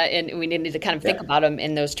 and we need to kind of think about them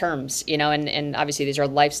in those terms, and obviously these are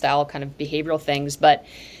lifestyle kind of behavioral things, but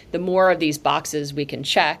the more of these boxes we can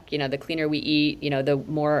check, the cleaner we eat, the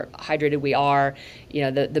more hydrated we are,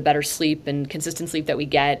 the better sleep and consistent sleep that we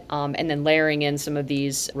get, and then layering in some of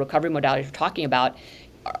these recovery modalities we're talking about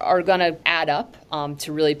are going to add up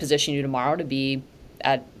to really position you tomorrow to be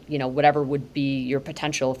at, whatever would be your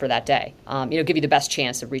potential for that day, give you the best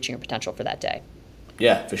chance of reaching your potential for that day.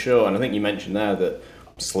 Yeah, for sure. And I think you mentioned there that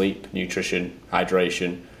sleep, nutrition,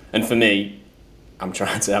 hydration, and for me, I'm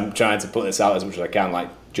trying to put this out as much as I can, like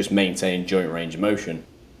just maintain joint range of motion.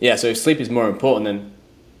 Yeah, so if sleep is more important, then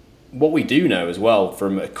what we do know as well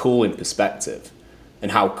from a cooling perspective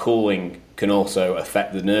and how cooling can also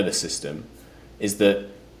affect the nervous system is that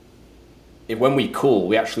when we cool,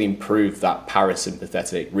 we actually improve that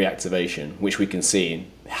parasympathetic reactivation, which we can see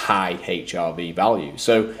in high HRV values.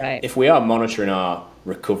 So if we are monitoring our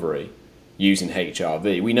recovery using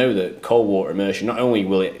HRV, we know that cold water immersion, not only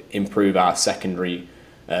will it improve our secondary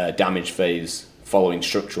damage phase following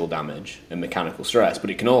structural damage and mechanical stress, but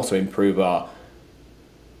it can also improve our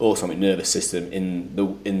autonomic nervous system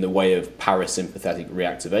in the way of parasympathetic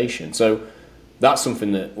reactivation. So that's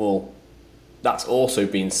something that's also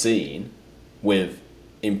been seen with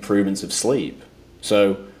improvements of sleep.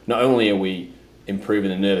 So not only are we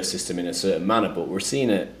improving the nervous system in a certain manner, but we're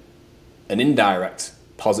seeing an indirect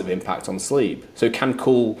positive impact on sleep. So can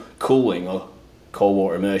cooling or cold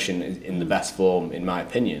water immersion in the best form, in my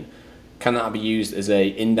opinion, can that be used as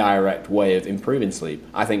a indirect way of improving sleep?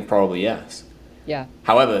 I think probably yes. Yeah.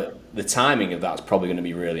 However, the timing of that's probably going to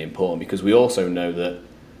be really important, because we also know that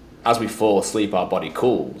as we fall asleep, our body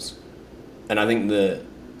cools. And I think the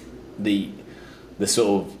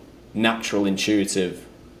sort of natural, intuitive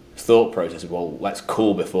thought process of, well, let's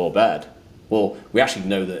cool before bed. Well, we actually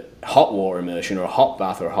know that hot water immersion or a hot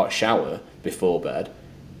bath or a hot shower before bed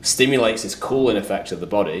stimulates this cooling effect of the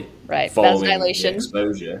body. Right. Following Vasodilation. the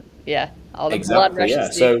exposure. Yeah. All the Exactly, blood rushes yeah.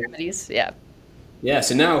 to So- the extremities. Yeah. Yeah,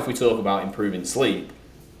 so now if we talk about improving sleep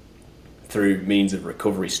through means of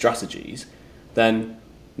recovery strategies, then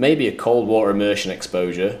maybe a cold water immersion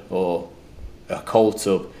exposure or a cold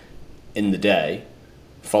tub in the day,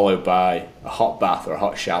 followed by a hot bath or a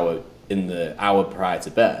hot shower in the hour prior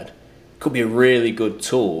to bed, could be a really good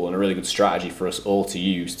tool and a really good strategy for us all to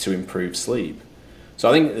use to improve sleep. So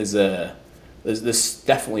I think there's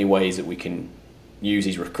definitely ways that we can use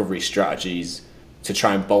these recovery strategies to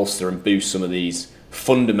try and bolster and boost some of these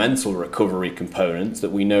fundamental recovery components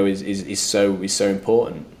that we know is so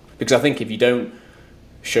important. Because I think if you don't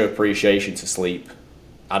show appreciation to sleep,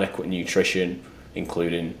 adequate nutrition,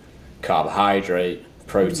 including carbohydrate,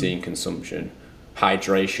 protein consumption,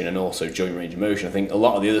 hydration, and also joint range of motion, I think a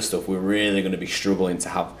lot of the other stuff we're really going to be struggling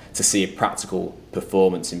to see a practical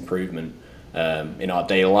performance improvement in our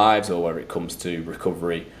daily lives, or whether it comes to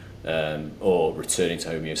recovery or returning to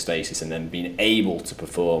homeostasis and then being able to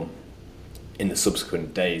perform in the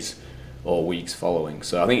subsequent days or weeks following.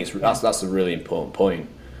 So I think that's a really important point.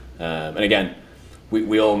 And again,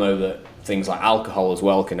 we all know that things like alcohol as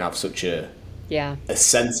well can have such a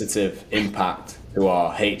sensitive impact to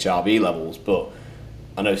our HRV levels. But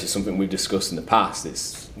I know this is something we've discussed in the past.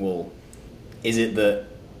 Is it that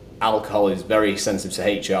alcohol is very sensitive to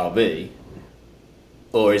HRV,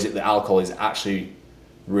 or is it that alcohol is actually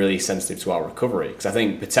really sensitive to our recovery? Because I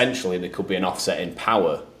think potentially there could be an offset in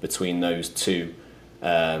power between those two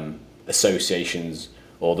associations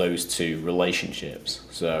or those two relationships.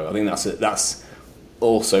 So I think that's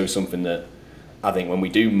also something that I think when we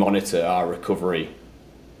do monitor our recovery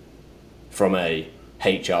from a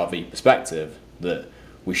HRV perspective, that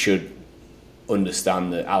we should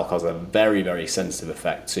understand that alcohol has a very, very sensitive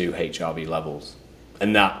effect to HRV levels.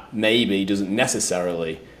 And that maybe doesn't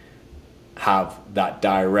necessarily have that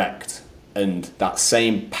direct and that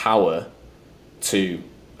same power to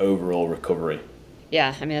overall recovery.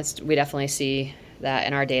 Yeah, I mean, we definitely see that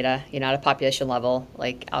in our data, at a population level,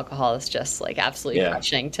 like alcohol is just like absolutely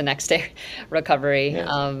crushing to next day recovery.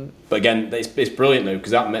 Yeah. But again, it's brilliant though,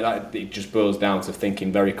 because that it just boils down to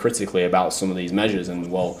thinking very critically about some of these measures.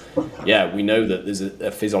 And we know that there's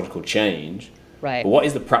a physiological change. Right. But what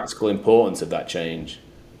is the practical importance of that change?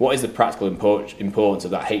 What is the practical importance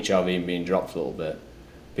of that HRV being dropped a little bit?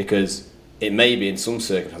 Because it may be in some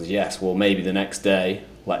circumstances, yes, well, maybe the next day,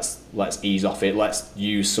 let's ease off it. Let's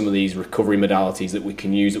use some of these recovery modalities that we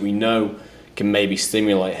can use that we know can maybe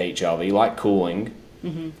stimulate HRV, like cooling.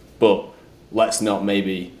 Mm-hmm. But let's not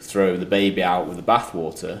maybe throw the baby out with the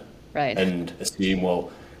bathwater, right, and assume,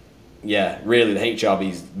 really the HRV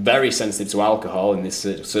is very sensitive to alcohol in this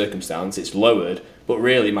circumstance. It's lowered, but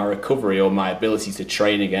really my recovery or my ability to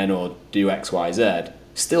train again or do X, Y, Z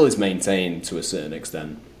still is maintained to a certain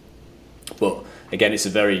extent. But again, it's a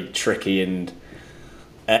very tricky and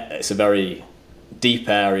it's a very deep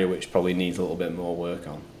area which probably needs a little bit more work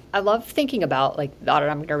on. I love thinking about like the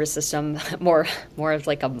autonomic nervous system more as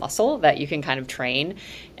like a muscle that you can kind of train,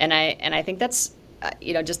 and I think that's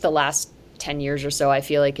just the last 10 years or so, I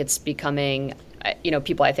feel like it's becoming,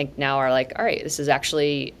 people I think now are like, all right, this is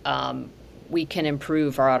actually we can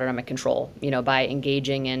improve our autonomic control, by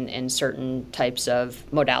engaging in certain types of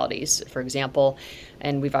modalities, for example.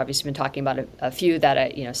 And we've obviously been talking about a few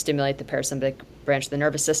that, stimulate the parasympathetic branch of the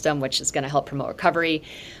nervous system, which is going to help promote recovery.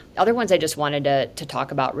 Other ones I just wanted to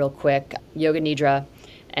talk about real quick, Yoga Nidra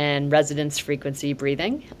and resonance frequency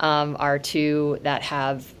breathing are two that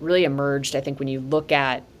have really emerged. I think when you look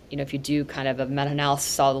at, if you do kind of a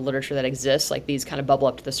meta-analysis of all the literature that exists, like these kind of bubble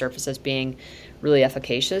up to the surface as being really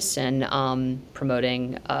efficacious and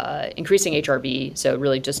promoting, increasing HRV. So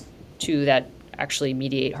really just two that actually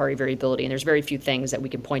mediate heart rate variability. And there's very few things that we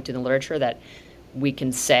can point to in the literature that we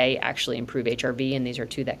can say actually improve HRV, and these are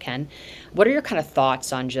two that can. What are your kind of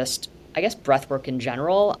thoughts on just, I guess, breath work in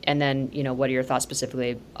general? And then, what are your thoughts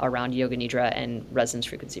specifically around Yoga Nidra and resonance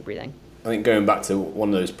frequency breathing? I think going back to one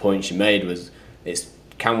of those points you made was,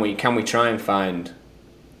 can we try and find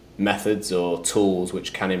methods or tools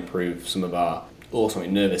which can improve some of our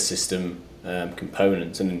autonomic nervous system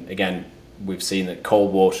components? And again, we've seen that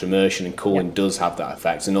cold water immersion and cooling does have that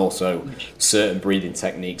effect, and also certain breathing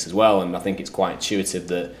techniques as well. And I think it's quite intuitive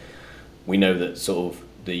that we know that sort of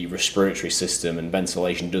the respiratory system and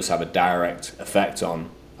ventilation does have a direct effect on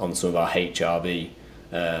some of our HRV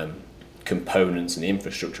components and the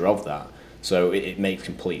infrastructure of that. So it makes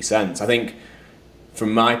complete sense. I think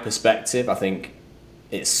from my perspective, I think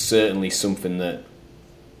it's certainly something that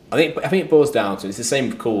I think it boils down to, it's the same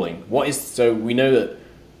with cooling. So we know that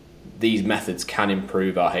these methods can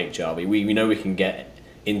improve our HRV. We know we can get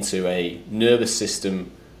into a nervous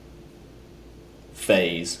system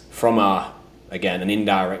phase from our, again, an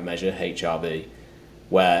indirect measure, HRV,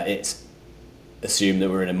 where it's assumed that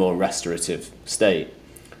we're in a more restorative state.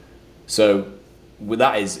 So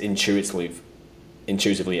that is intuitively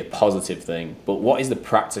a positive thing. But what is the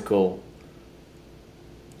practical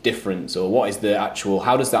difference, or what is the actual,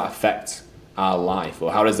 how does that affect our life,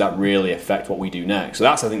 or how does that really affect what we do next? So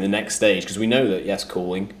that's, I think, the next stage, because we know that, yes,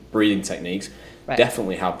 cooling, breathing techniques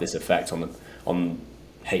definitely have this effect on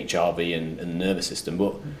HRV and the nervous system,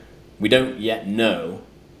 but we don't yet know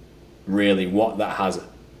really what that has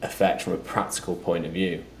effect from a practical point of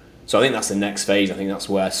view. So I think that's the next phase. I think that's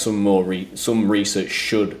where some research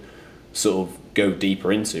should sort of go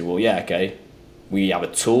deeper into. Well, yeah, okay, we have a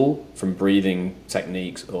tool from breathing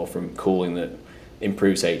techniques or from cooling that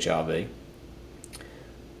improves HRV.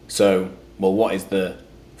 So, well, what is the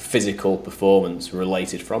physical performance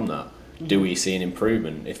related from that? Mm-hmm. Do we see an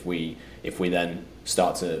improvement if we then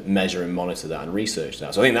start to measure and monitor that and research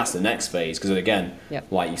that? So I think that's the next phase, because again,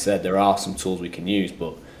 like you said, there are some tools we can use,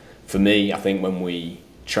 but for me, I think when we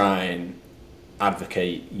try and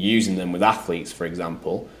advocate using them with athletes, for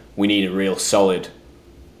example, we need a real solid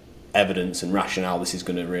evidence and rationale this is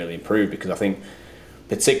going to really improve, because I think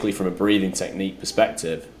particularly from a breathing technique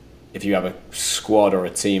perspective, if you have a squad or a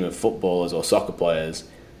team of footballers or soccer players,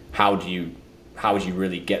 how would you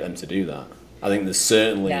really get them to do that? I think there's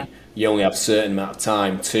certainly you only have a certain amount of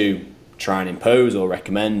time to try and impose or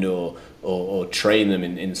recommend or train them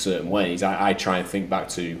in certain ways. I try and think back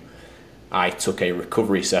to, I took a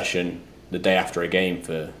recovery session the day after a game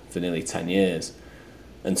for nearly 10 years.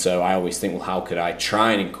 And so I always think, well, how could I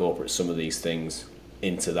try and incorporate some of these things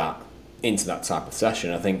into that type of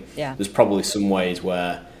session? I think there's probably some ways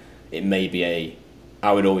where it may be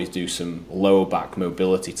I would always do some lower back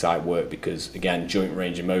mobility type work, because again, joint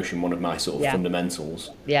range of motion, one of my sort of fundamentals.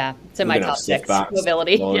 Yeah, it's in my top 6,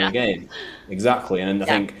 mobility. Game. Exactly, and I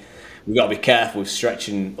think we've got to be careful with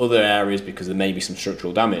stretching other areas because there may be some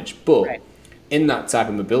structural damage. But in that type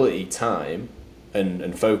of mobility time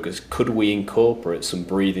and focus, could we incorporate some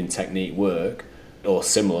breathing technique work or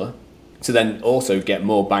similar to then also get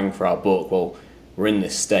more bang for our buck? Well, we're in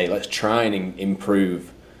this state, let's try and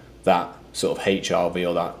improve that sort of HRV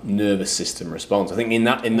or that nervous system response. I think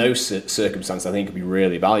in those circumstances, I think it could be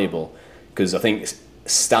really valuable, because I think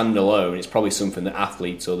standalone, it's probably something that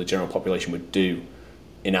athletes or the general population would do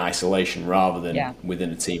in isolation rather than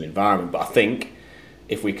within a team environment. But I think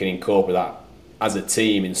if we can incorporate that as a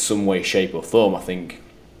team in some way, shape or form, I think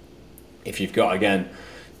if you've got, again,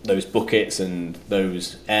 those buckets and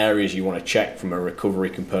those areas you want to check from a recovery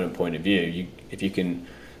component point of view, if you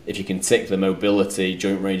can tick the mobility,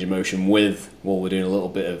 joint range of motion with, well, we're doing a little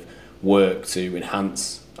bit of work to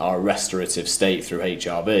enhance our restorative state through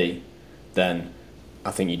HRV, then I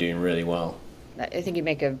think you're doing really well. I think you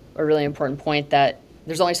make a really important point that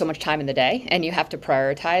there's only so much time in the day, and you have to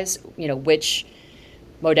prioritize, which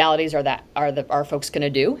modalities are folks going to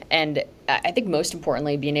do. And I think most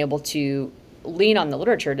importantly, being able to lean on the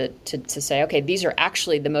literature to say, okay, these are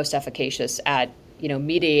actually the most efficacious at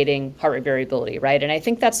mediating heart rate variability, right? And I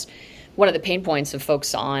think that's one of the pain points of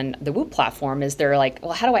folks on the Whoop platform, is they're like,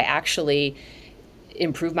 well, how do I actually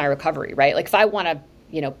improve my recovery, right? Like if I want to,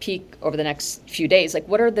 peak over the next few days, like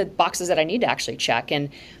what are the boxes that I need to actually check? And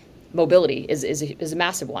mobility is a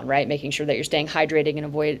massive one, right? Making sure that you're staying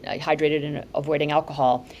hydrated and avoiding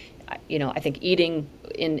alcohol. I think eating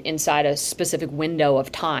inside a specific window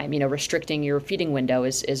of time, restricting your feeding window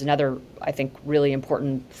is another, I think, really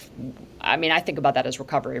important. I mean, I think about that as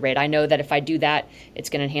recovery, right? I know that if I do that, it's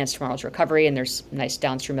going to enhance tomorrow's recovery, and there's a nice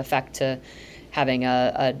downstream effect to having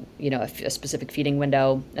a specific feeding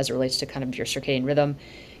window as it relates to kind of your circadian rhythm.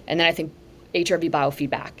 And then I think HRV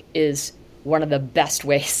biofeedback is one of the best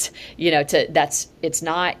ways, it's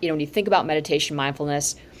not, when you think about meditation,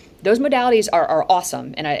 mindfulness, those modalities are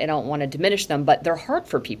awesome, and I don't want to diminish them, but they're hard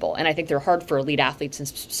for people. And I think they're hard for elite athletes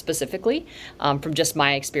specifically, from just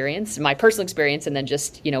my experience, my personal experience, and then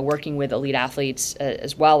just, working with elite athletes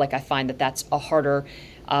as well. Like I find that that's a harder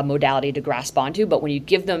modality to grasp onto. But when you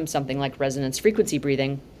give them something like resonance frequency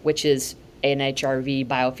breathing, which is an HRV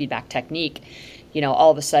biofeedback technique,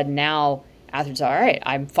 all of a sudden now, athletes are, all right,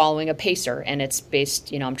 I'm following a pacer and it's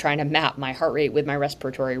based, I'm trying to map my heart rate with my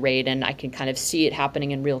respiratory rate and I can kind of see it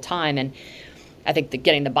happening in real time. And I think that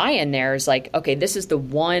getting the buy-in there is like, okay, this is the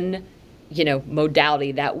one,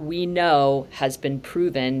 modality that we know has been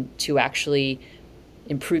proven to actually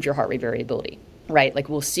improve your heart rate variability, right? Like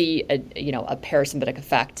we'll see a parasympathetic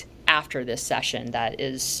effect after this session that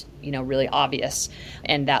is, really obvious,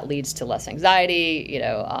 and that leads to less anxiety.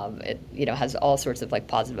 It has all sorts of like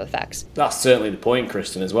positive effects. That's certainly the point,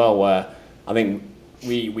 Kristen, as well, where I think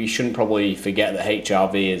we shouldn't probably forget that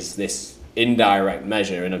HRV is this indirect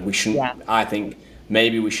measure, and we shouldn't. Yeah. I think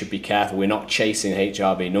maybe we should be careful. We're not chasing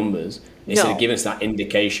HRV numbers. Instead of giving us that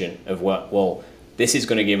indication of this is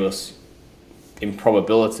going to give us, in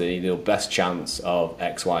probability, the best chance of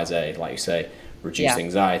X, Y, Z, like you say, reduced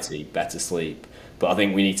anxiety, better sleep. But I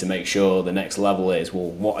think we need to make sure the next level is,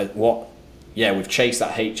 we've chased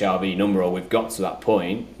that HRV number, or we've got to that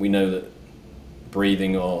point. We know that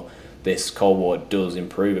breathing or this cold water does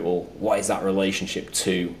improve it. Well, what is that relationship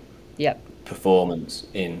to performance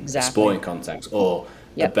in a sporting context, or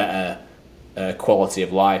a better quality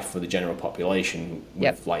of life for the general population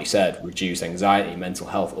with, like you said, reduced anxiety, mental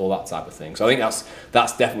health, all that type of thing. So I think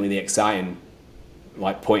that's definitely the exciting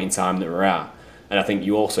point in time that we're at. And I think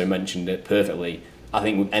you also mentioned it perfectly. I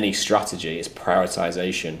think with any strategy, it's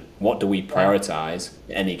prioritization. What do we prioritize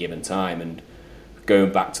at any given time? And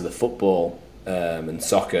going back to the football and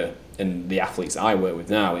soccer and the athletes that I work with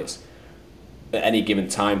now, it's at any given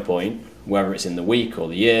time point, whether it's in the week or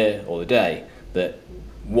the year or the day, that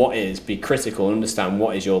be critical and understand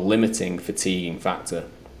what is your limiting fatiguing factor.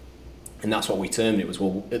 And that's what we termed it was,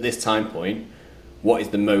 at this time point, what is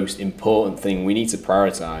the most important thing we need to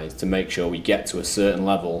prioritize to make sure we get to a certain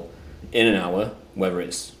level in an hour, whether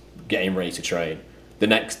it's getting ready to train. The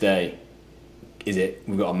next day,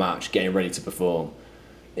 we've got a match, getting ready to perform.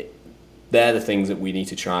 They're the things that we need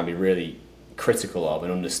to try and be really critical of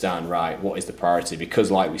and understand, right, what is the priority?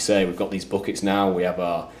 Because like we say, we've got these buckets now, we have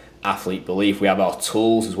our athlete belief, we have our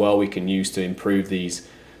tools as well we can use to improve these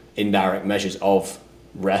indirect measures of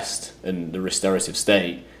rest and the restorative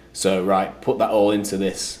state. So, put that all into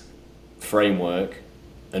this framework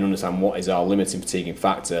and understand what is our limiting fatiguing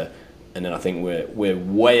factor, and then I think we're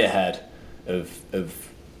way ahead of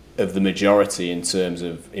the majority in terms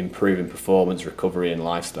of improving performance, recovery, and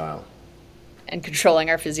lifestyle. And controlling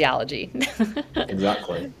our physiology.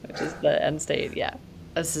 Exactly. Which is the end state, yeah.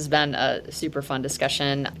 This has been a super fun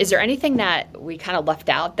discussion. Is there anything that we kind of left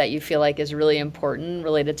out that you feel like is really important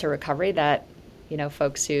related to recovery that,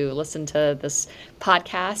 folks who listen to this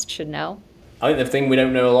podcast should know? I think the thing we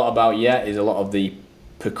don't know a lot about yet is a lot of the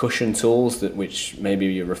percussion tools which maybe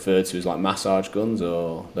you referred to as like massage guns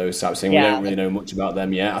or those types of things. Yeah. We don't really know much about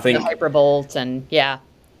them yet. I think the Hypervolt and I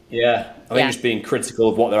think just being critical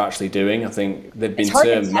of what they're actually doing. I think they've been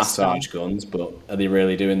termed massage guns, but are they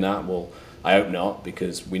really doing that? Well, I hope not,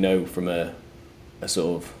 because we know from a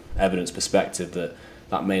sort of evidence perspective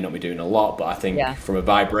that may not be doing a lot. But I think from a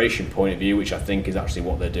vibration point of view, which I think is actually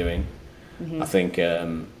what they're doing, I think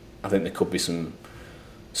there could be some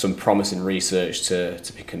promising research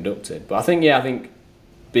to be conducted. But I think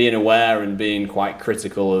being aware and being quite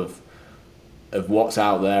critical of what's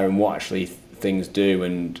out there and what actually things do,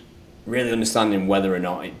 and really understanding whether or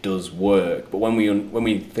not it does work. But when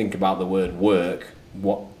we think about the word work,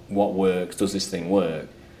 what works? Does this thing work?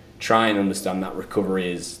 Try and understand that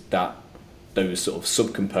recovery is those sort of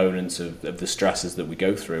subcomponents of the stresses that we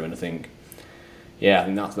go through. And I think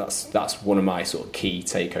that's one of my sort of key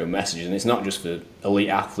take-home messages. And it's not just for elite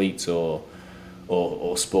athletes or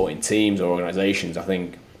sporting teams or organisations. I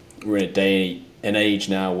think we're in an age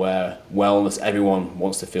now where wellness, everyone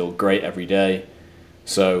wants to feel great every day.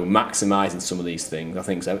 So maximising some of these things, I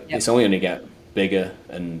think it's only going to get bigger.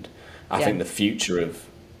 And I think the future of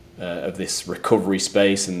this recovery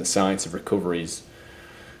space and the science of recovery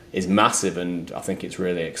is massive, and I think it's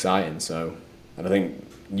really exciting. So, and I think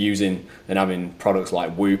using and having products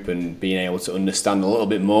like Whoop and being able to understand a little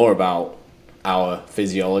bit more about our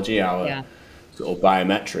physiology, our sort of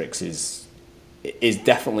biometrics is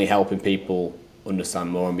definitely helping people understand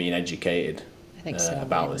more and being educated I think so,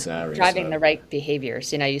 about this area. Driving the right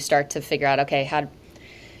behaviors. You start to figure out, okay, how,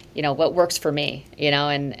 what works for me,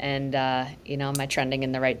 and am I trending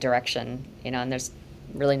in the right direction, and there's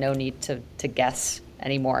really no need to guess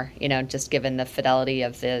anymore, just given the fidelity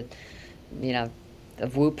of the,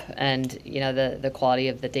 of Whoop and, the quality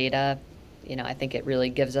of the data. I think it really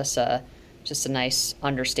gives us just a nice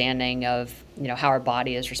understanding of, how our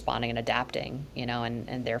body is responding and adapting,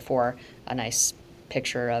 and therefore a nice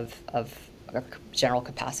picture of a general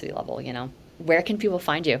capacity level. Where can people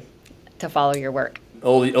find you to follow your work?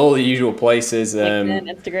 all the usual places.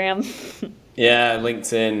 LinkedIn, Instagram. Yeah,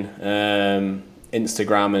 LinkedIn,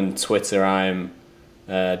 Instagram, and Twitter. I'm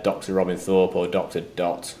Dr. Robin Thorpe or Dr.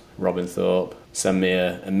 Robin Thorpe. Send me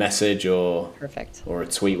a message or a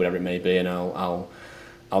tweet, whatever it may be, and I'll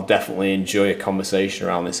definitely enjoy a conversation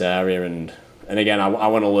around this area. And again, I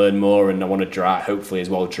want to learn more, and I want to hopefully as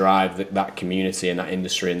well drive that community and that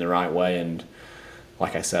industry in the right way. And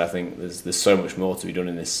like I said, I think there's so much more to be done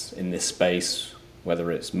in this space, whether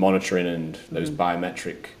it's monitoring and those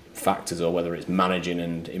biometric factors, or whether it's managing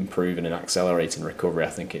and improving and accelerating recovery. I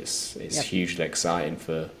think it's hugely exciting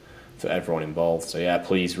for everyone involved. So yeah,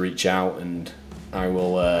 please reach out, and I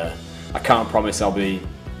will. I can't promise I'll be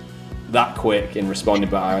that quick in responding,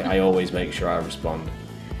 but I always make sure I respond.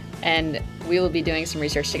 And we will be doing some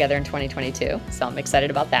research together in 2022, so I'm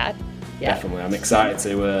excited about that. Yeah. Definitely, I'm excited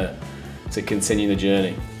to continue the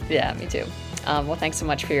journey. Yeah, me too. Well, thanks so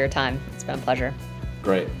much for your time. It's been a pleasure.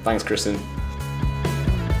 Great, thanks, Kristen.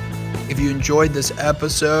 If you enjoyed this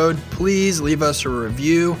episode, please leave us a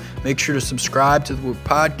review. Make sure to subscribe to the Whoop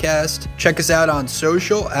Podcast. Check us out on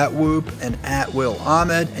social at Whoop and at Will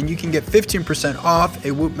Ahmed. And you can get 15% off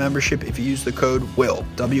a Whoop membership if you use the code WILL,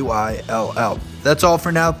 WILL. That's all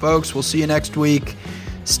for now, folks. We'll see you next week.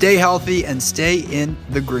 Stay healthy and stay in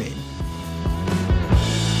the green.